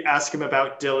 When you ask him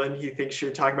about Dylan, he thinks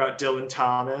you're talking about Dylan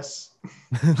Thomas.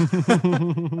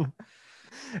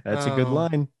 That's a good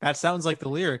line. That sounds like the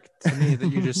lyric to me that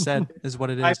you just said is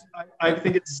what it is. I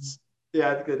think it's,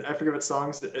 yeah, I forget what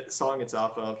song it's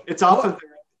off of. It's off of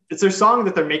it's their song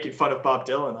that they're making fun of Bob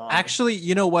Dylan on. Actually,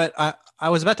 you know what? I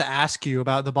was about to ask you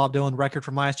about the Bob Dylan record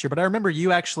from last year, but I remember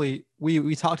you actually,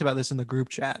 we talked about this in the group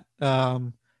chat, that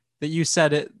you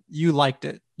said you liked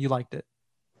it. You liked it.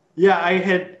 Yeah,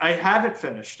 I haven't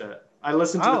finished it. I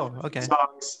listened to the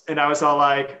songs and I was all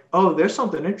like, oh, there's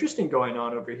something interesting going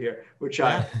on over here, which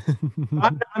I'm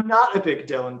not a big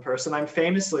Dylan person. I'm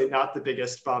famously not the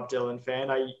biggest Bob Dylan fan.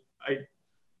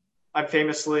 I'm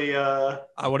famously I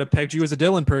would have pegged you as a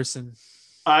Dylan person.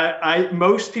 I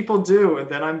most people do, and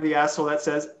then I'm the asshole that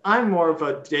says I'm more of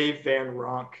a Dave Van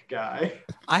Ronk guy.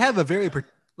 I have a very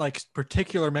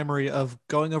particular memory of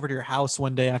going over to your house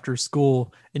one day after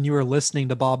school and you were listening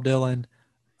to Bob Dylan.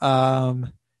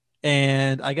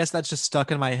 And I guess that's just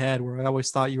stuck in my head where I always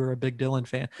thought you were a big Dylan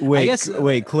fan.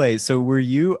 Wait, Clay. So were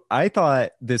you, I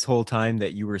thought this whole time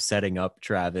that you were setting up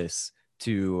Travis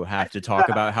to have to talk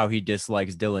about how he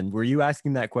dislikes Dylan. Were you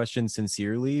asking that question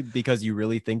sincerely because you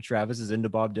really think Travis is into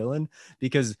Bob Dylan?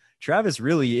 Because Travis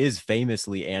really is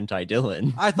famously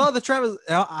anti-Dylan. I thought that Travis,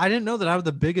 I didn't know that I was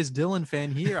the biggest Dylan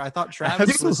fan here. I thought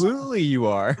Travis Absolutely you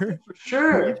are. For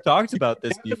sure. We've talked about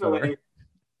this before.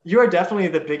 You are definitely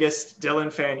the biggest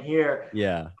Dylan fan here.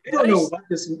 Yeah. I don't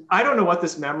know what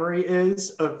this memory is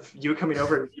of you coming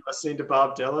over and listening to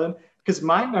Bob Dylan, because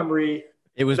my memory,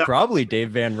 it was probably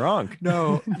Dave Van Ronk.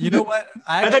 No, you know what?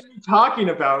 I thought you were talking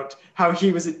about how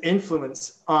he was an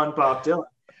influence on Bob Dylan.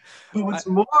 But what's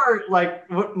more like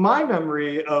what my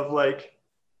memory of like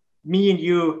me and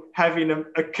you having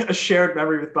a shared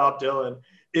memory with Bob Dylan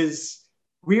is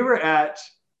we were at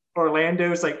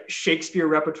Orlando's like Shakespeare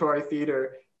Repertory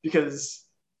Theater because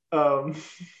a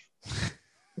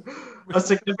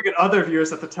significant other of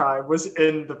yours at the time was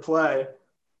in the play,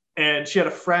 and she had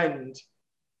a friend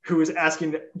who was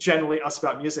asking generally us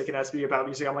about music and asked me about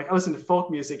music. I'm like, I listen to folk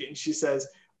music. And she says,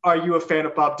 are you a fan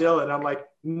of Bob Dylan? And I'm like,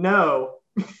 no.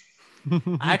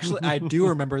 Actually, I do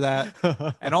remember that.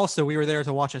 And also we were there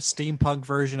to watch a steampunk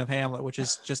version of Hamlet, which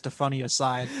is just a funny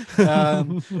aside.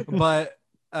 But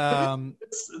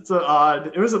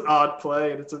It was an odd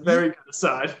play, and it's a very good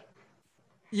aside.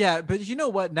 Yeah, but you know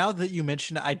what? Now that you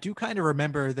mention it, I do kind of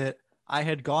remember that I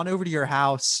had gone over to your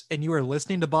house and you were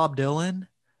listening to Bob Dylan,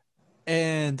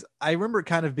 and I remember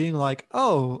kind of being like,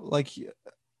 "Oh, like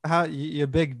how you a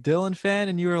big Dylan fan?"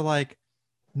 And you were like,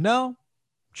 "No,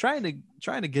 trying to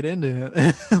get into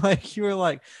it." Like you were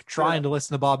like trying to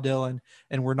listen to Bob Dylan,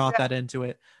 and we're not that into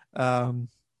it. Yeah,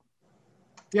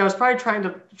 I was probably trying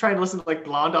to listen to like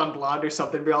Blonde on Blonde or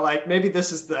something. Be all like, maybe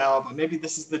this is the album, maybe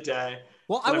this is the day.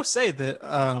 Well, I will say that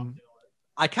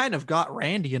I kind of got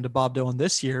Randy into Bob Dylan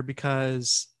this year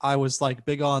because I was like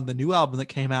big on the new album that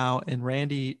came out, and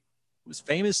Randy was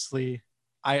famously,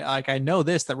 I know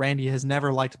this, that Randy has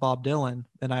never liked Bob Dylan,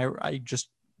 and I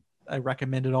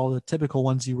recommended all the typical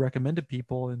ones you recommend to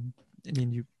people, and I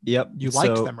mean you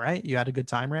liked them, right? You had a good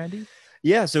time, Randy?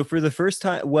 Yeah, so for the first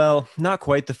time, well, not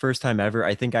quite the first time ever,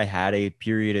 I think I had a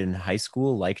period in high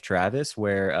school like Travis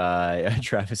where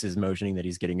Travis is motioning that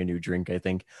he's getting a new drink, I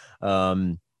think.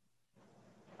 I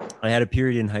had a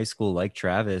period in high school like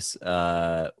Travis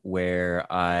where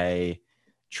I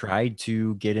tried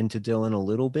to get into Dylan a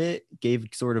little bit, gave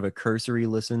sort of a cursory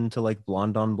listen to like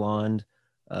Blonde on Blonde,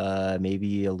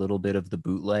 maybe a little bit of the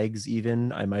bootlegs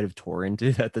even. I might have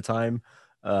torrented at the time.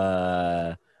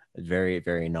 Very,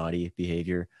 very naughty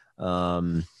behavior.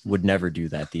 Would never do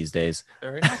that these days.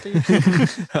 Very naughty.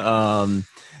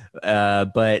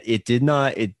 But it did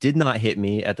not hit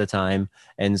me at the time.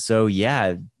 And so,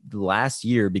 yeah, last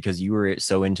year, because you were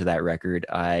so into that record,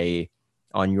 I,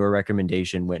 on your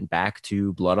recommendation, went back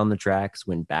to Blood on the Tracks,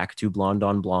 went back to Blonde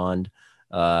on Blonde,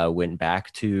 went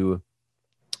back to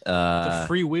the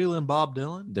Freewheelin' Bob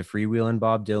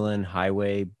Dylan,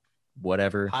 Highway,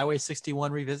 whatever. Highway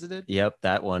 61 Revisited. Yep,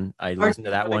 that one. I listened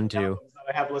to that one too.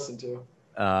 That I have listened to.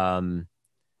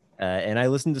 And I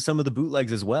listened to some of the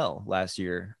bootlegs as well last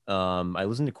year. I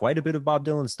listened to quite a bit of Bob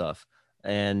Dylan stuff.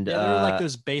 And yeah, there were like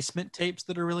those basement tapes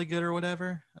that are really good or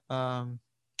whatever. I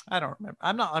don't remember.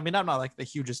 I'm not like the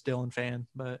hugest Dylan fan,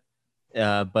 but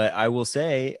I will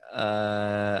say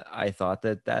I thought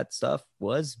that stuff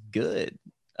was good.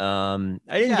 I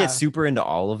didn't get super into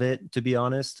all of it, to be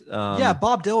honest. Yeah,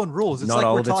 Bob Dylan rules. It's not like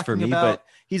all we're of it's for me, but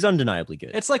he's undeniably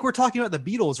good. It's like we're talking about the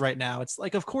Beatles right now. It's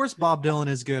like, of course, Bob Dylan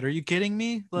is good. Are you kidding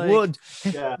me? Like, well,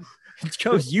 yeah,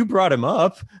 because you brought him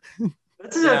up.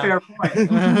 That's a fair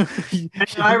point.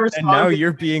 And now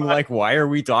you're being like, why are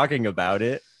we talking about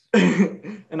it?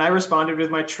 And I responded with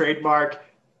my trademark,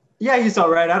 yeah, he's all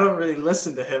right. I don't really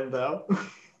listen to him, though.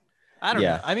 I don't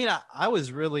know. I mean, I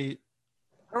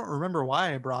don't remember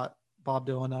why I brought Bob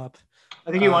Dylan up.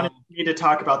 I think he wanted me to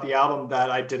talk about the album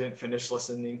that I didn't finish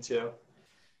listening to.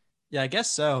 Yeah, I guess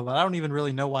so. But I don't even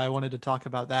really know why I wanted to talk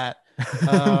about that.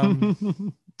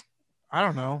 I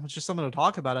don't know. It's just something to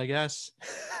talk about, I guess.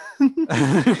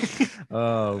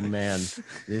 Oh, man.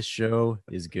 This show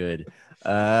is good.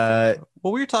 Well,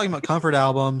 we were talking about comfort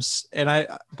albums, and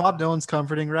Bob Dylan's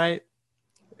comforting, right?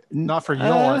 Not for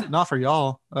y'all. Not for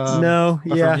y'all. No,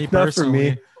 yeah, for me not for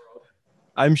me.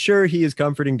 I'm sure he is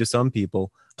comforting to some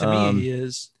people. To me, he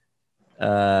is.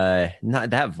 Not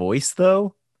that voice,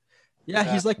 though. Yeah,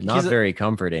 he's like not very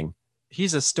comforting.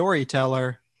 He's a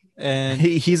storyteller, and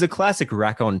he's a classic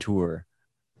raconteur.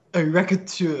 A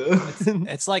raconteur.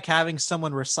 It's like having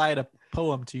someone recite a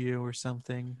poem to you or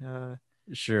something.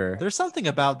 Sure. There's something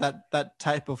about that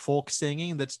type of folk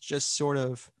singing that's just sort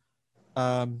of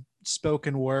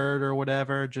spoken word or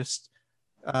whatever. Just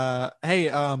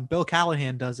Bill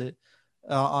Callahan does it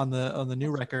on the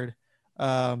new record.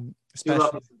 You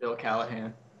love Bill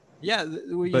Callahan. Yeah,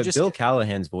 but Bill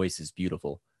Callahan's voice is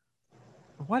beautiful.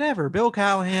 Whatever. Bill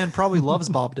Callahan probably loves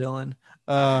Bob Dylan.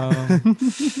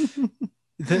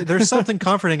 There's something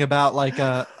comforting about like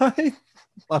a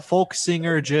folk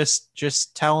singer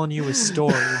just telling you a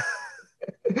story.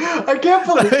 I can't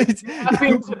believe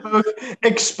having to both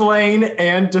explain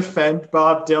and defend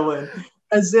Bob Dylan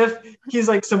as if he's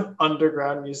like some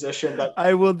underground musician.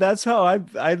 That's how I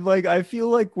feel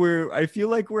like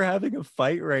we're having a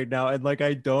fight right now, and like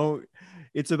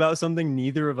it's about something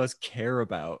neither of us care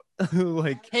about.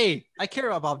 Like, hey, I care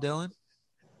about Bob Dylan.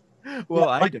 Well, yeah,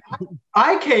 I do.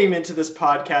 I came into this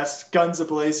podcast guns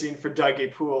a-blazing for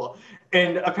Dougie Poole,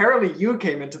 and apparently you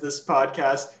came into this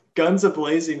podcast guns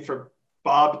a-blazing for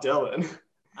Bob Dylan.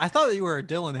 I thought that you were a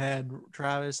Dylan head,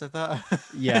 Travis. I thought.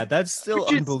 Yeah, that's still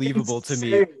unbelievable to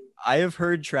me. I have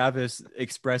heard Travis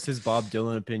express his Bob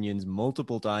Dylan opinions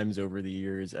multiple times over the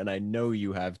years, and I know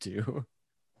you have too.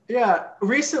 Yeah,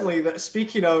 recently,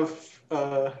 speaking of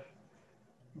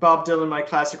Bob Dylan, my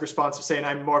classic response of saying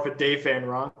I'm more of a Dave Van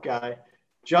Ronk guy.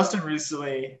 Justin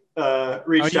recently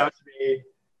reached out to me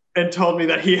and told me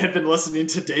that he had been listening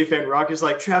to Dave Van Rock. He's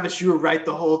like, Travis, you were right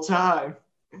the whole time.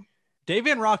 Dave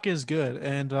Van Rock is good,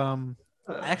 and I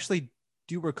actually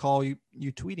do recall you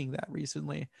tweeting that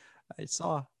recently. I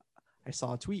saw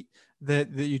a tweet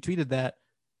that you tweeted that.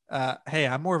 Hey,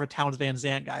 I'm more of a Towns Van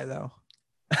Zandt guy though.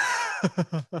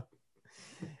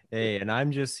 Hey, and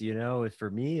I'm just,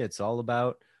 for me, it's all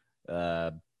about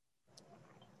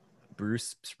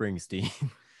Bruce Springsteen.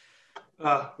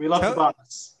 We love the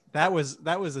boss. That was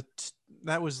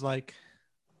like,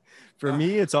 For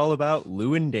me, it's all about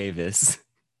Llewyn Davis.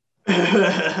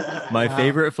 My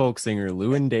favorite folk singer,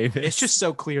 Llewyn Davis. It's just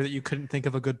so clear that you couldn't think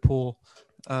of a good pool.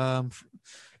 I'm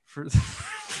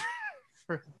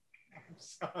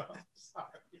sorry.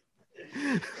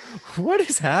 What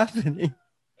is happening?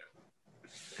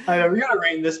 I know, we gotta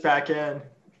rein this back in.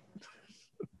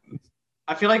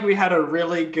 I feel like we had a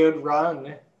really good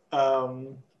run.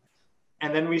 And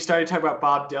then we started talking about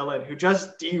Bob Dylan, who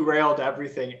just derailed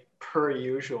everything per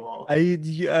usual. I'm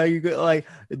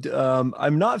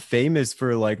not famous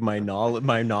for like my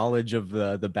knowledge of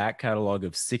the back catalog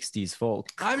of 60s folk.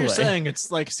 I'm just saying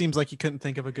it's like seems like you couldn't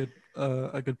think of a good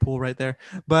pool right there,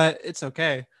 but it's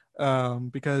okay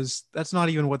because that's not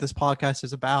even what this podcast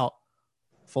is about,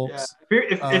 folks. Yeah.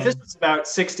 If this was about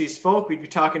 60s folk, we'd be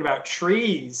talking about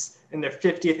Trees and their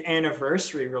 50th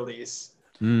anniversary release.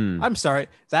 I'm sorry.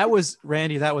 That was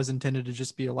Randy. That was intended to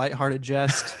just be a lighthearted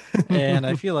jest. And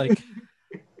I feel like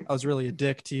I was really a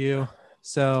dick to you.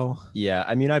 So yeah,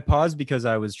 I mean, I paused because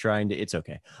I was trying to, it's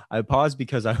okay. I paused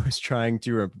because I was trying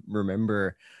to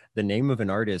remember the name of an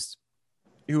artist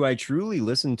who I truly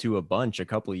listened to a bunch a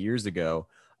couple of years ago.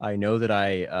 I know that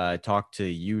I talked to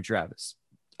you, Travis,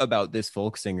 about this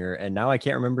folk singer, and now I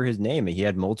can't remember his name. He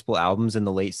had multiple albums in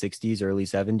the late 60s, early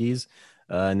 70s.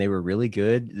 And they were really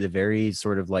good. The very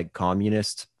sort of like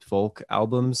communist folk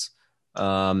albums.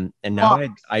 And now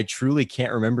I truly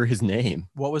can't remember his name.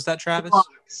 What was that, Travis?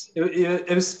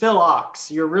 It was Phil Ox.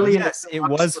 You're really yes, it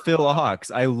was Phil Ox.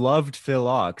 I loved Phil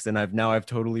Ox, and I've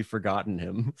totally forgotten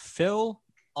him. Phil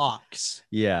Ox.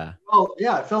 Yeah. Oh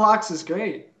yeah, Phil Ox is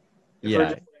great.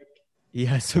 Yeah. He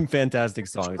has some fantastic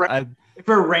songs. If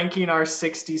we're ranking our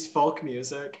 60s folk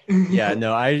music. Yeah,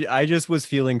 no, I just was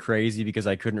feeling crazy because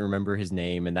I couldn't remember his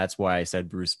name, and that's why I said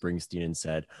Bruce Springsteen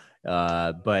instead.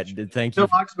 But thank you. Phil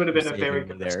Ox would have been a very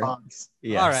good response.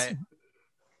 Yes. All right.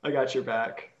 I got your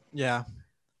back. Yeah.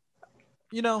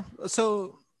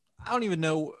 So I don't even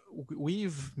know.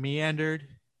 We've meandered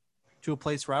to a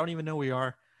place where I don't even know we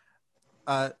are.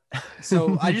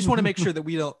 So I just want to make sure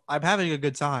that I'm having a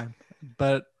good time,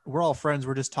 but we're all friends.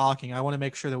 We're just talking. I want to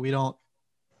make sure that we don't,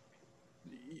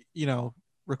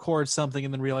 record something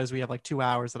and then realize we have like 2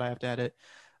 hours that I have to edit.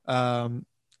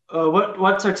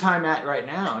 What's our time at right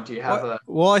now? Do you have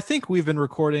Well, I think we've been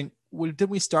recording. Did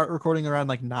we start recording around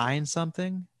like 9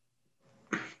 something?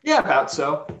 Yeah, about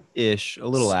so. Ish, a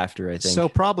little after, I think. So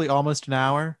probably almost an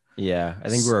hour. Yeah, I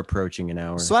think we're approaching an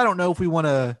hour. So I don't know if we want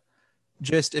to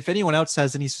if anyone else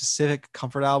has any specific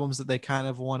comfort albums that they kind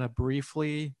of want to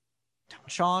briefly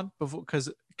touch on because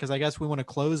I guess we want to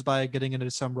close by getting into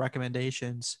some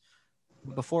recommendations.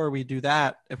 Before we do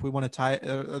that, if we want to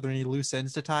are there any loose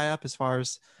ends to tie up as far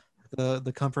as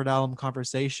the comfort album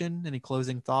conversation? Any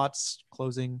closing thoughts,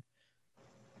 closing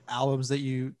albums that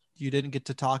you didn't get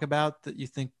to talk about that you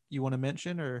think you want to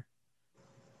mention, or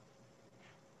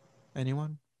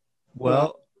anyone?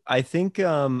 Well, I think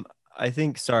sorry, I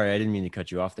didn't mean to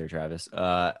cut you off there, Travis.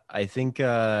 I think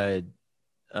when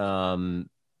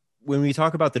we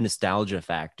talk about the nostalgia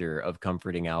factor of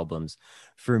comforting albums,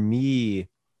 for me,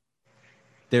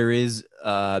 there is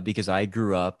because I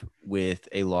grew up with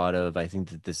a lot of, I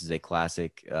think that this is a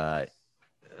classic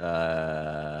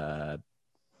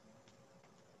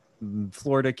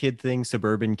Florida kid thing,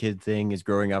 suburban kid thing, is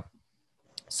growing up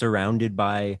surrounded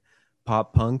by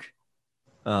pop punk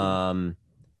and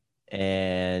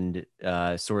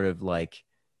sort of like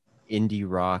indie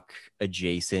rock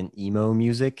adjacent emo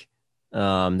music.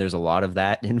 There's a lot of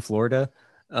that in Florida.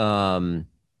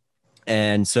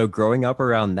 And so growing up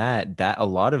around that a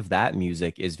lot of that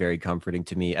music is very comforting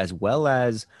to me, as well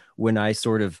as when I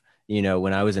sort of,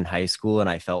 when I was in high school and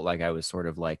I felt like I was sort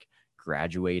of like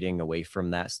graduating away from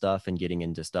that stuff and getting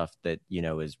into stuff that,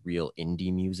 is real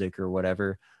indie music or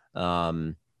whatever.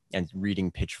 And reading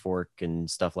Pitchfork and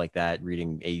stuff like that,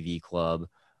 reading AV Club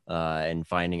and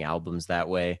finding albums that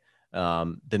way.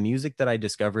 The music that I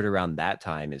discovered around that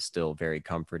time is still very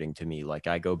comforting to me. Like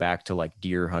I go back to like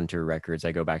Deer Hunter records.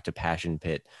 I go back to Passion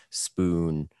Pit,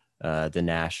 Spoon, The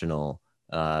National,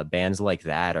 bands like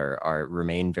that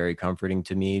remain very comforting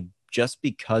to me just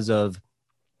because of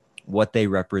what they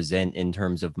represent in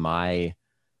terms of my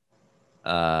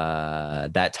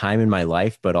that time in my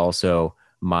life, but also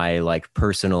my like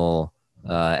personal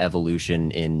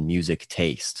evolution in music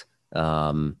taste.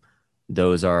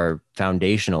 Those are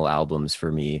foundational albums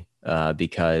for me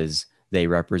because they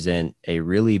represent a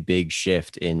really big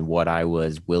shift in what I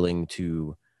was willing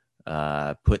to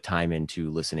put time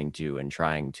into listening to and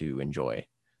trying to enjoy.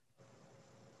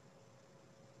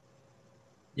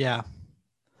 Yeah,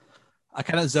 I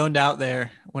kind of zoned out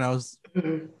there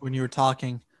when you were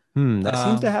talking. That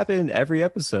seems to happen in every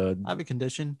episode. I have a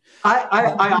condition.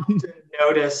 I often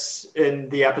notice in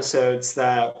the episodes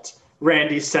that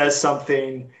Randy says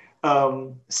something,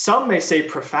 some may say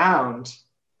profound,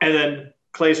 and then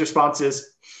Clay's response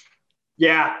is,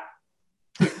 yeah.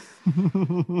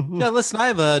 Yeah, listen, I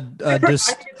have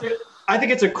I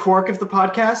think it's a quirk of the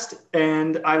podcast,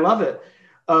 and I love it.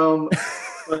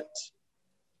 But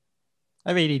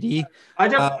I have ADD. I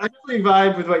definitely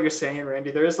vibe with what you're saying,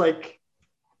 Randy. There is like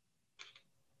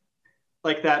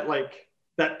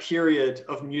that period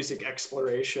of music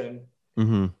exploration.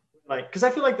 Mm-hmm. Like, because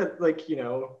I feel like that, like, you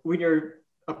know, when you're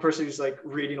a person who's like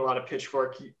reading a lot of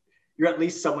Pitchfork, you're at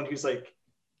least someone who's like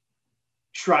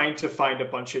trying to find a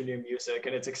bunch of new music,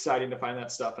 and it's exciting to find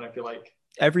that stuff. And I feel like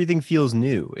everything feels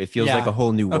new. It feels like a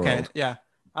whole new world. Okay, yeah.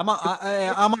 I'm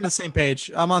on the same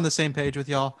page. I'm on the same page with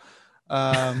y'all.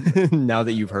 Now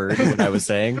that you've heard what I was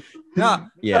saying. Yeah.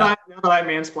 Now that I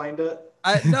mansplained it.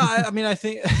 I mean, I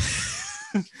think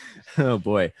oh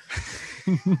boy.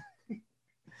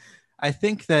 I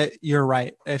think that you're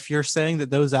right. If you're saying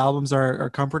that those albums are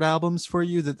comfort albums for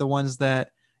you, that the ones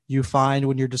that you find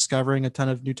when you're discovering a ton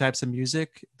of new types of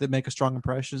music that make a strong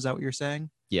impression, is that what you're saying?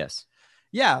 Yes.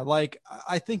 Yeah, like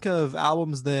I think of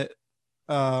albums that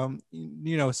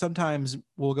you know, sometimes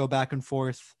we'll go back and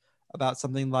forth about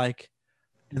something like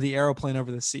The Aeroplane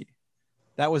Over the Sea.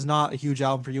 That was not a huge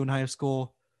album for you in high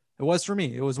school. It was for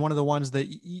me. It was one of the ones that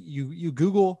you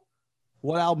Google,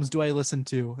 what albums do I listen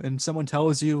to? And someone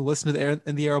tells you, listen to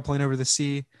the Aeroplane Over the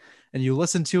Sea, and you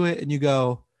listen to it and you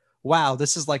go, wow,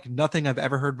 this is like nothing I've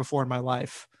ever heard before in my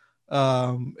life.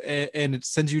 And it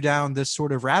sends you down this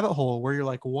sort of rabbit hole where you're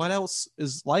like, what else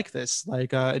is like this?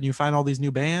 Like, and you find all these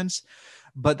new bands,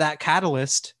 but that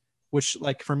catalyst, which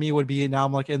like for me would be now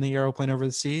I'm like In the Aeroplane Over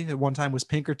the Sea. At one time was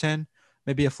Pinkerton,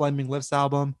 maybe a Flaming Lips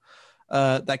album.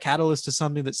 That catalyst is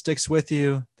something that sticks with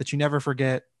you that you never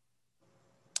forget.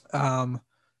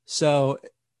 So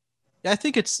I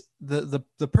think it's the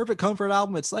perfect comfort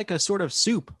album. It's like a sort of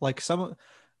soup. Like some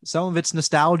of it's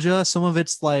nostalgia, some of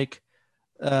it's like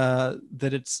that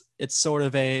it's sort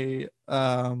of a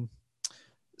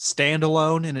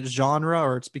standalone in its genre,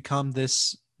 or it's become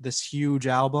this huge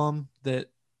album that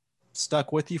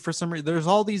stuck with you for some reason. There's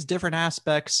all these different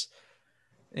aspects,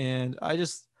 and I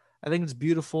think it's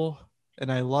beautiful,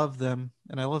 and I love them,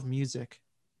 and I love music.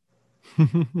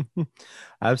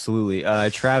 Absolutely.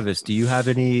 Travis, do you have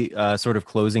any sort of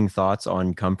closing thoughts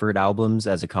on comfort albums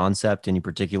as a concept? Any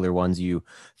particular ones you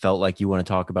felt like you want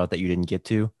to talk about that you didn't get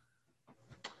to?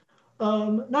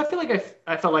 No, I feel like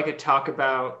I felt like I talked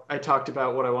about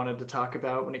what I wanted to talk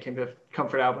about when it came to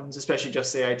comfort albums, especially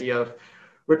just the idea of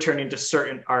returning to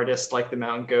certain artists like the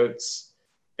Mountain Goats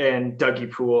and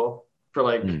Dougie Poole for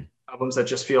like albums that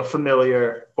just feel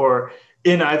familiar, or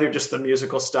in either just the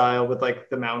musical style with like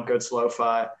the Mountain Goats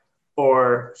lo-fi,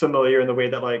 or familiar in the way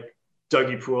that like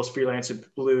Dougie Poole's Freelancer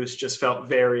Blues just felt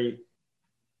very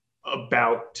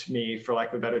about me, for lack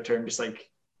of a better term. Just like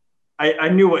I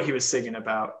knew what he was singing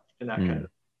about in that kind of.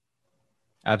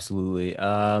 Absolutely.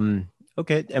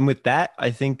 Okay. And with that,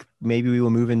 I think maybe we will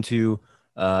move into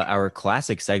our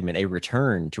classic segment, a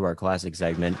return to our classic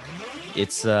segment.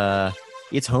 It's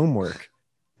homework.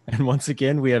 And once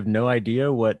again, we have no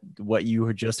idea what you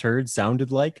had just heard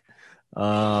sounded like.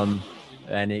 And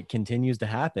it continues to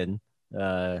happen.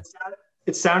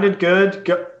 It sounded good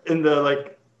in the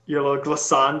like your little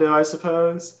glissando, I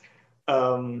suppose.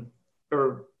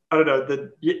 Or I don't know.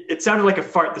 It sounded like a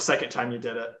fart the second time you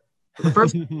did it. The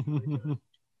first.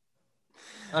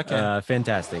 Okay.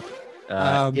 Fantastic.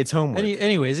 It's homework.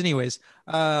 Anyways,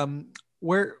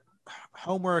 where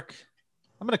homework?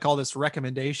 I'm gonna call this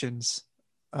recommendations.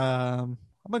 I'm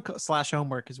gonna /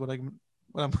 homework is what I'm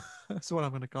that's what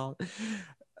I'm gonna call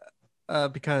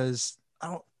it. Because I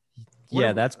don't.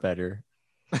 Yeah, that's better.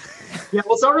 Yeah,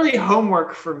 well, it's not really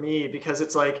homework for me, because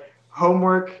it's like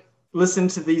homework. Listen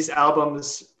to these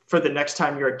albums for the next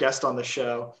time you're a guest on the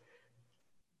show.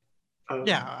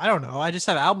 Yeah, I don't know. I just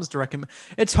have albums to recommend.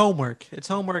 It's homework.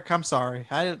 I'm sorry.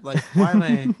 I like. Why am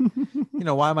I?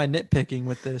 Why am I nitpicking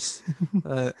with this?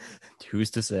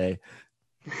 Who's to say?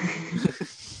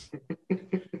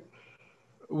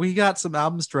 We got some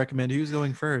albums to recommend. Who's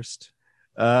going first?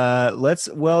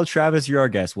 Travis, you're our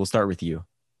guest. We'll start with you.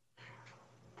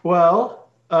 Well,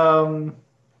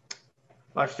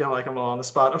 I feel like I'm all on the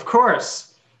spot. Of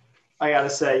course, I gotta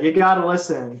say, you gotta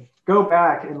listen. Go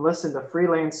back and listen to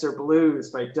Freelancer Blues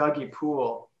by Dougie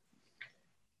Poole.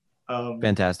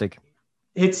 Fantastic.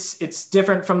 It's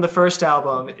different from the first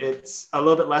album. It's a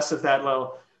little bit less of that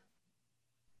little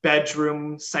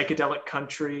bedroom psychedelic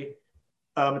country.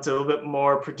 It's a little bit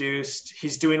more produced.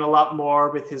 He's doing a lot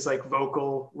more with his like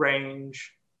vocal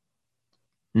range.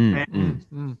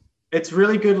 And it's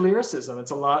really good lyricism.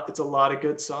 It's a lot of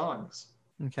good songs.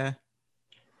 Okay.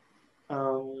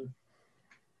 I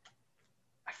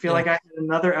feel like I had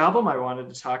another album I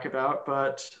wanted to talk about,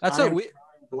 but that's what we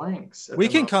blanks. We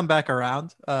can come back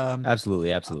around.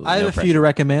 Absolutely. I have a few to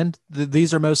recommend.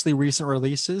 These are mostly recent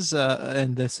releases,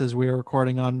 and we're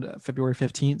recording on February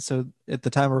 15th. So at the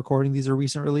time of recording, these are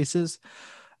recent releases.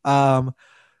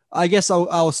 I guess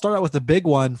I'll start out with the big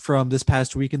one from this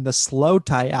past weekend, the Slow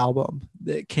Tie album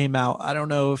that came out. I don't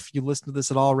know if you listened to this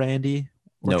at all, Randy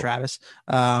or Travis,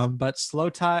 but Slow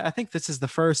Tie, I think this is the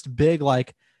first big,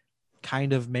 like,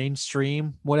 kind of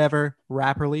mainstream whatever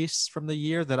rap release from the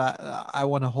year that I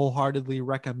want to wholeheartedly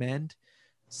recommend.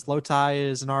 Slow Tie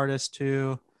is an artist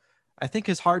who I think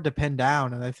is hard to pin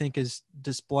down, and I think is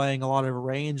displaying a lot of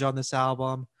range on this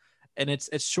album. And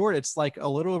it's short. It's like a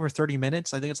little over 30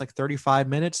 minutes. I think it's like 35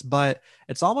 minutes, but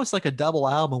it's almost like a double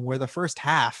album where the first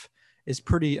half is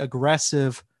pretty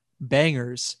aggressive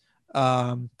bangers.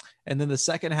 And then the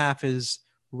second half is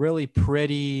really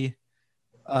pretty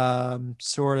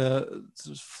sort of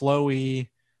flowy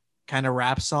kind of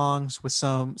rap songs with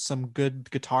some good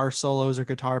guitar solos or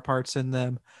guitar parts in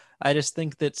them. I just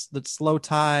think that Slow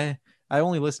Tie, I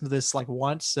only listened to this like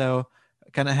once, so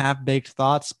kind of half-baked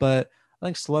thoughts, but I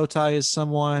think Slow Tie is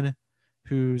someone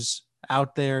who's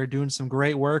out there doing some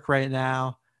great work right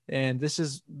now, and this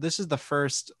is the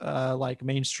first like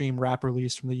mainstream rap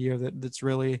release from the year that's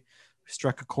really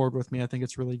struck a chord with me. I think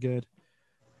it's really good.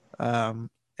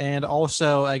 And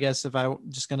also, I guess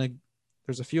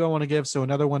there's a few I want to give. So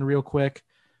another one real quick.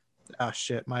 Oh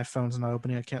shit, my phone's not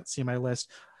opening. I can't see my list.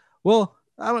 Well,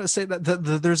 I want to say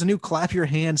that there's a new Clap Your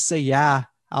Hands, Say Yeah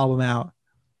album out.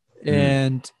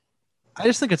 And I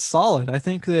just think it's solid. I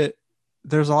think that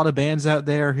there's a lot of bands out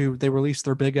there who they release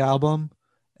their big album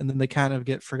and then they kind of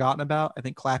get forgotten about. I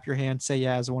think Clap Your Hands, Say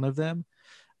Yeah is one of them.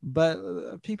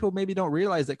 But people maybe don't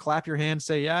realize that Clap Your Hands,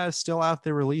 Say Yeah is still out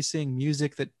there releasing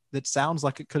music that sounds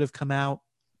like it could have come out,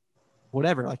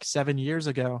 whatever, like 7 years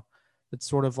ago. It's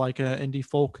sort of like an indie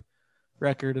folk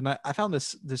record. And I found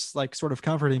this like sort of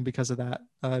comforting because of that,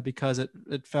 because it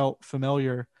felt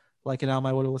familiar, like an album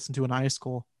I would have listened to in high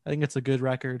school. I think it's a good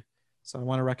record. So I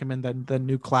want to recommend the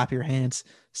new Clap Your Hands,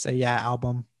 Say Yeah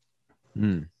album.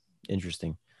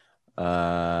 Interesting.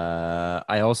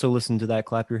 I also listened to that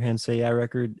Clap Your Hands, Say Yeah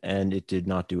record, and it did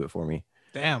not do it for me.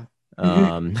 Damn.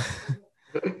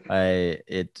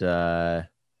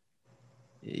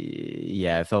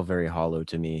 It felt very hollow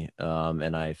to me,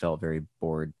 and I felt very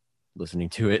bored listening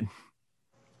to it.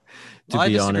 I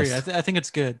disagree. I think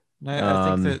it's good.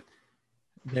 I think that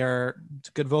there are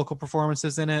good vocal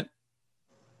performances in it.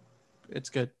 It's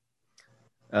good.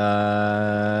 And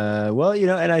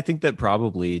I think that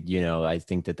probably, I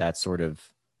think that that's sort of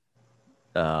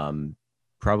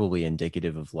probably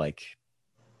indicative of like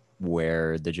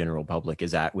where the general public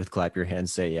is at with Clap Your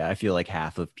Hands, Say Yeah. I feel like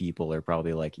half of people are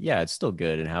probably like, yeah, it's still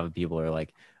good, and half of people are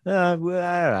like, I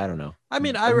don't know. I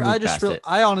mean,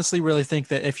 I honestly really think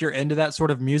that if you're into that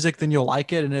sort of music, then you'll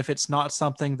like it, and if it's not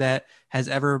something that has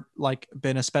ever like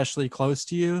been especially close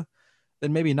to you,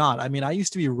 then maybe not. I mean, I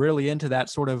used to be really into that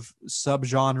sort of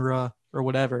subgenre or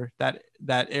whatever, that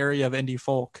area of indie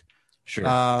folk. Sure.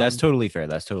 That's totally fair.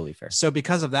 So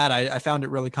because of that, I found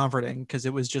it really comforting, because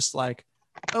it was just like,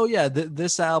 oh yeah,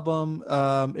 this album,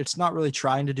 it's not really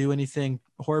trying to do anything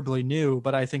horribly new,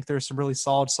 but I think there's some really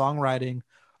solid songwriting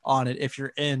on it if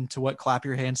you're into what Clap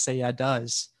Your Hands, Say Yeah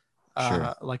does.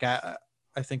 Sure. Like I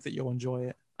think that you'll enjoy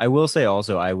it. I will say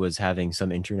also, I was having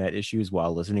some internet issues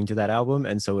while listening to that album,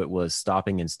 and so it was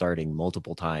stopping and starting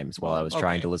multiple times while I was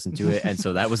trying to listen to it, and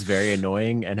so that was very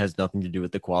annoying and has nothing to do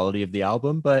with the quality of the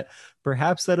album, but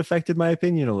perhaps that affected my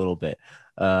opinion a little bit.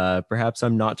 Perhaps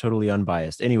I'm not totally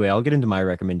unbiased. Anyway, I'll get into my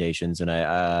recommendations, and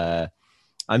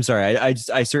I'm sorry,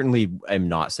 I certainly am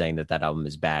not saying that album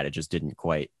is bad. It just didn't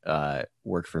quite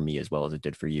work for me as well as it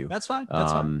did for you. That's fine.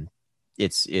 That's fine.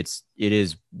 It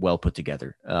is well put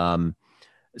together.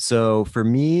 So for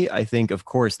me, I think, of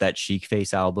course, that Chic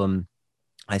Face album,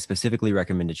 I specifically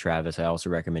recommend to Travis. I also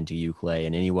recommend to you, Clay,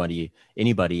 and anybody,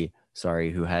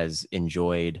 who has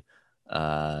enjoyed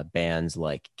bands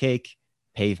like Cake,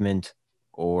 Pavement,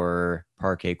 or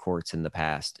Parquet Courts in the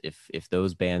past. If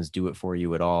those bands do it for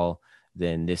you at all,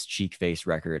 then this Cheek Face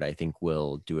record, I think,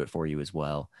 will do it for you as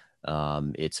well.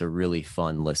 It's a really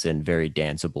fun listen, very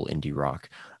danceable indie rock.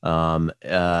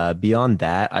 Beyond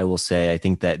that, I will say I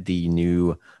think that the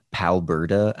new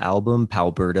Palberta album,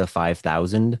 Palberta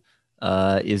 5000,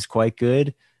 is quite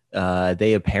good.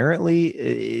 They apparently,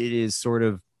 it is sort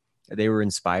of, they were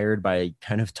inspired by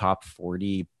kind of top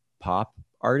 40 pop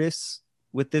artists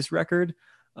with this record,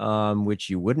 which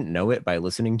you wouldn't know it by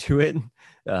listening to it.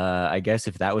 I guess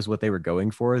if that was what they were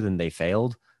going for, then they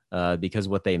failed, because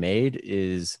what they made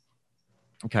is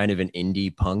kind of an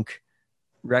indie punk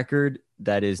record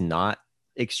that is not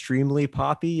extremely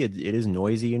poppy. It is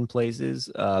noisy in places,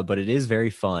 but it is very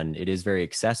fun. It is very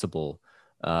accessible,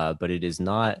 but it is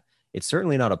not. It's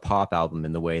certainly not a pop album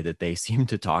in the way that they seem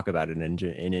to talk about it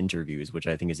in interviews, which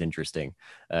I think is interesting.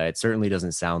 It certainly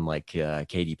doesn't sound like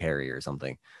Katy Perry or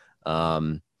something.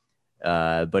 But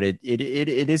it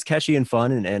is catchy and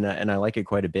fun, and I like it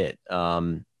quite a bit.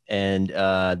 And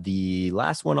the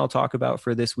last one I'll talk about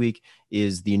for this week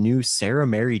is the new Sarah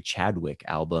Mary Chadwick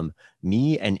album,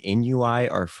 Me and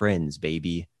Inui Are Friends,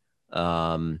 baby.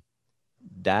 That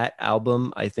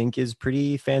album, I think, is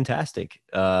pretty fantastic.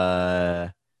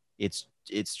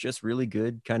 It's just really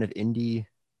good kind of indie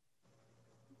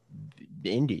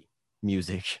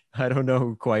music. I don't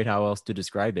know quite how else to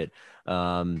describe it.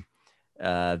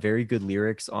 Very good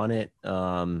lyrics on it.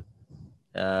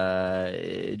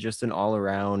 Just an all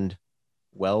around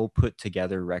well put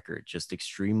together record, just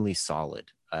extremely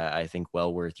solid. I think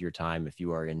well worth your time if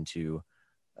you are into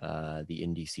the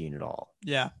indie scene at all.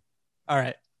 Yeah. All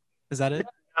right. Is that it?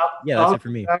 Yeah, that's it for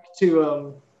me. Back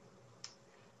to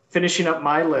finishing up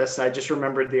my list, I just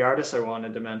remembered the artist I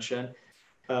wanted to mention.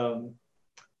 I've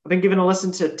been giving a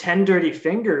listen to 10 Dirty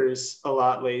Fingers a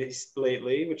lot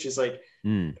lately, which is like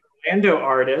an Orlando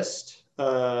artist.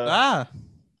 Though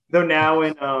now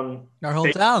in our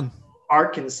hometown,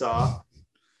 Arkansas.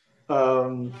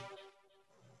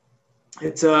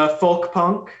 It's a folk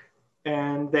punk,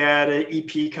 and they had an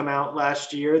EP come out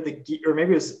last year, or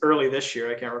maybe it was early this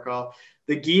year, I can't recall.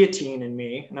 The Guillotine in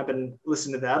Me, and I've been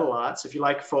listening to that a lot. So if you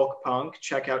like folk punk,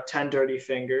 check out 10 Dirty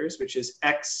Fingers, which is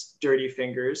X Dirty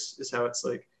Fingers, is how it's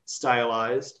like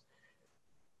stylized.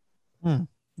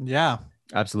 Yeah,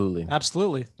 absolutely.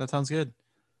 That sounds good.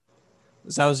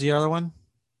 That was the other one?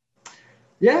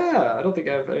 Yeah, I don't think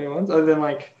I have any ones other than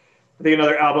like, I think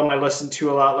another album I listened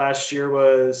to a lot last year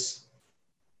was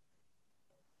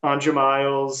Anja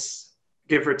Miles'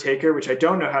 Give or Taker, which I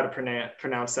don't know how to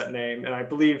pronounce that name. And I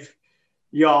believe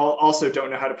y'all also don't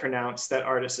know how to pronounce that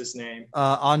artist's name.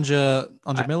 Anja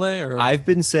Mille, or I've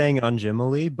been saying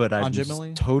Anjimile, but I'm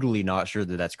totally not sure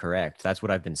that that's correct. That's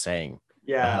what I've been saying.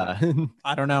 Yeah.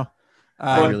 I don't know.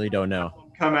 I really don't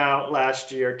know. Come out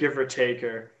last year, Give or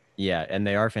Taker. Yeah, and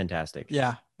they are fantastic.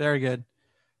 Yeah, very good.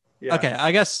 Yeah. Okay,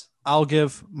 I guess I'll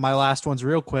give my last ones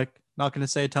real quick. Not going to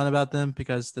say a ton about them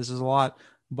because this is a lot,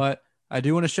 but I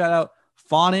do want to shout out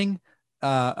Fawning,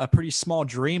 a pretty small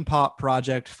dream pop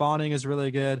project. Fawning is really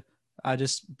good. I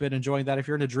just been enjoying that. If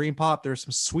you're into dream pop, there's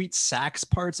some sweet sax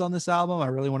parts on this album. I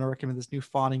really want to recommend this new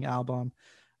Fawning album.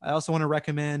 I also want to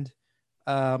recommend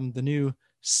the new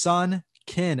Sun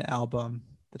Kin album.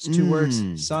 That's 2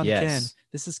 words. Sun Kin.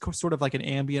 This is sort of like an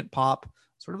ambient pop,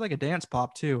 sort of like a dance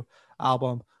pop too,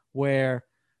 album where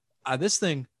this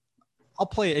thing, I'll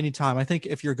play it anytime. I think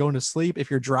if you're going to sleep, if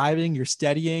you're driving, you're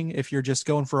studying, if you're just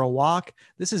going for a walk,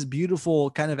 this is beautiful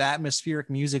kind of atmospheric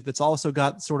music that's also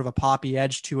got sort of a poppy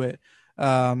edge to it.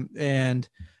 And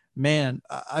man,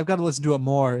 I've got to listen to it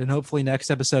more, and hopefully next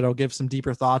episode I'll give some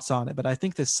deeper thoughts on it. But I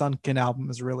think this Sunken album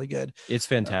is really good. It's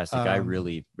fantastic. I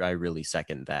really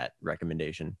second that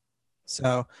recommendation.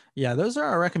 So yeah, those are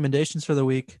our recommendations for the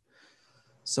week.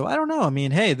 So I don't know. I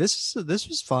mean, hey, this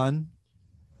was fun.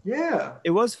 Yeah, it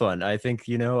was fun. I think,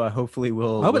 hopefully I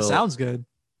hope it sounds good.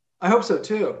 I hope so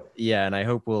too. Yeah, and I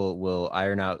hope we'll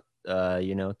iron out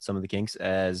some of the kinks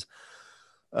as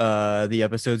the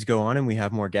episodes go on and we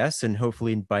have more guests, and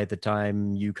hopefully by the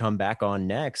time you come back on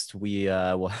next, we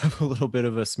will have a little bit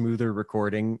of a smoother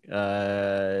recording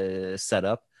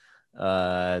setup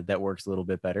that works a little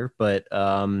bit better. But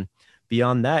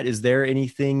beyond that, is there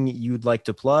anything you'd like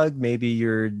to plug? Maybe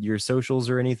your socials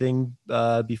or anything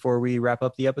before we wrap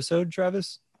up the episode,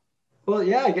 Travis? Well,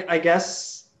 yeah, I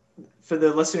guess for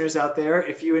the listeners out there,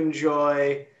 if you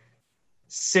enjoy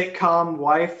sitcom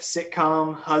wife,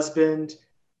 sitcom husband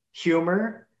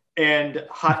humor, and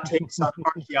hot takes on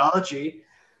archaeology,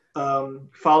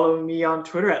 follow me on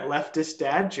Twitter at Leftist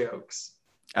Dad Jokes.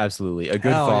 Absolutely. A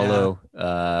good follow,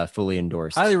 yeah. Fully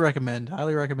endorsed. Highly recommend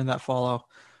that follow.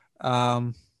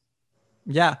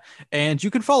 Yeah. And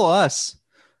you can follow us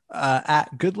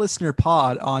at Good Listener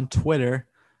Pod on Twitter.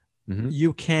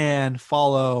 You can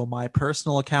follow my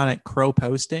personal account at Crow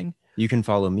Posting. You can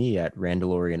follow me at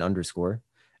Randalorian_.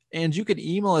 And you can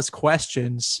email us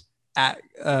questions at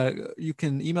you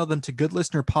can email them to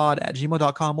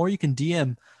goodlistenerpod@gmail.com, or you can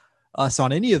DM us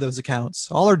on any of those accounts.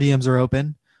 All our DMs are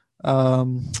open.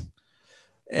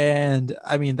 And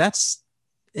I mean, that's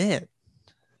it.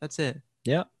 That's it.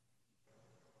 Yeah.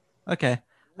 Okay.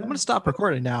 I'm going to stop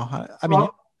recording now. I mean,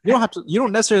 you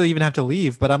don't necessarily even have to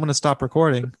leave, but I'm going to stop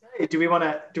recording. Hey, do we want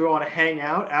to hang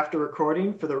out after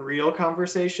recording for the real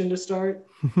conversation to start?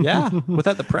 Yeah,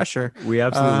 without the pressure. We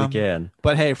absolutely can.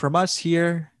 But hey, from us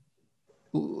here,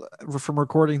 from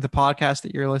recording the podcast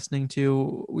that you're listening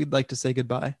to, we'd like to say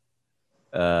goodbye.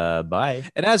 Bye.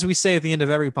 And as we say at the end of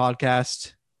every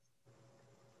podcast.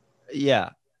 Yeah.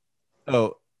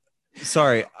 Oh,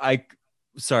 sorry. I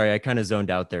kind of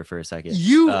zoned out there for a second.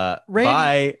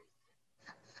 Bye.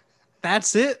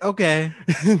 That's it. Okay.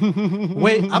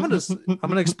 Wait, I'm gonna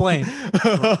explain.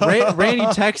 Randy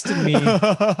texted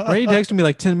me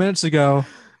like 10 minutes ago.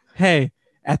 Hey,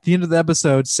 at the end of the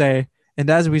episode, say, and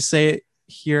as we say it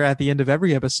here at the end of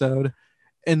every episode,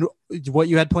 and what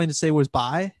you had planned to say was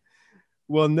bye.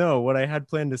 Well, no, what I had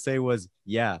planned to say was,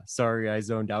 yeah, sorry, I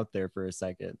zoned out there for a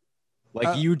second.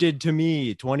 Like you did to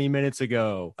me 20 minutes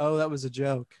ago. Oh, that was a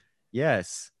joke.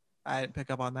 Yes. I didn't pick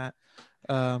up on that.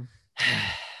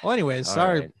 Well, anyways,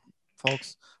 sorry,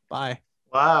 folks. Bye.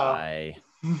 Wow.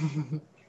 Bye.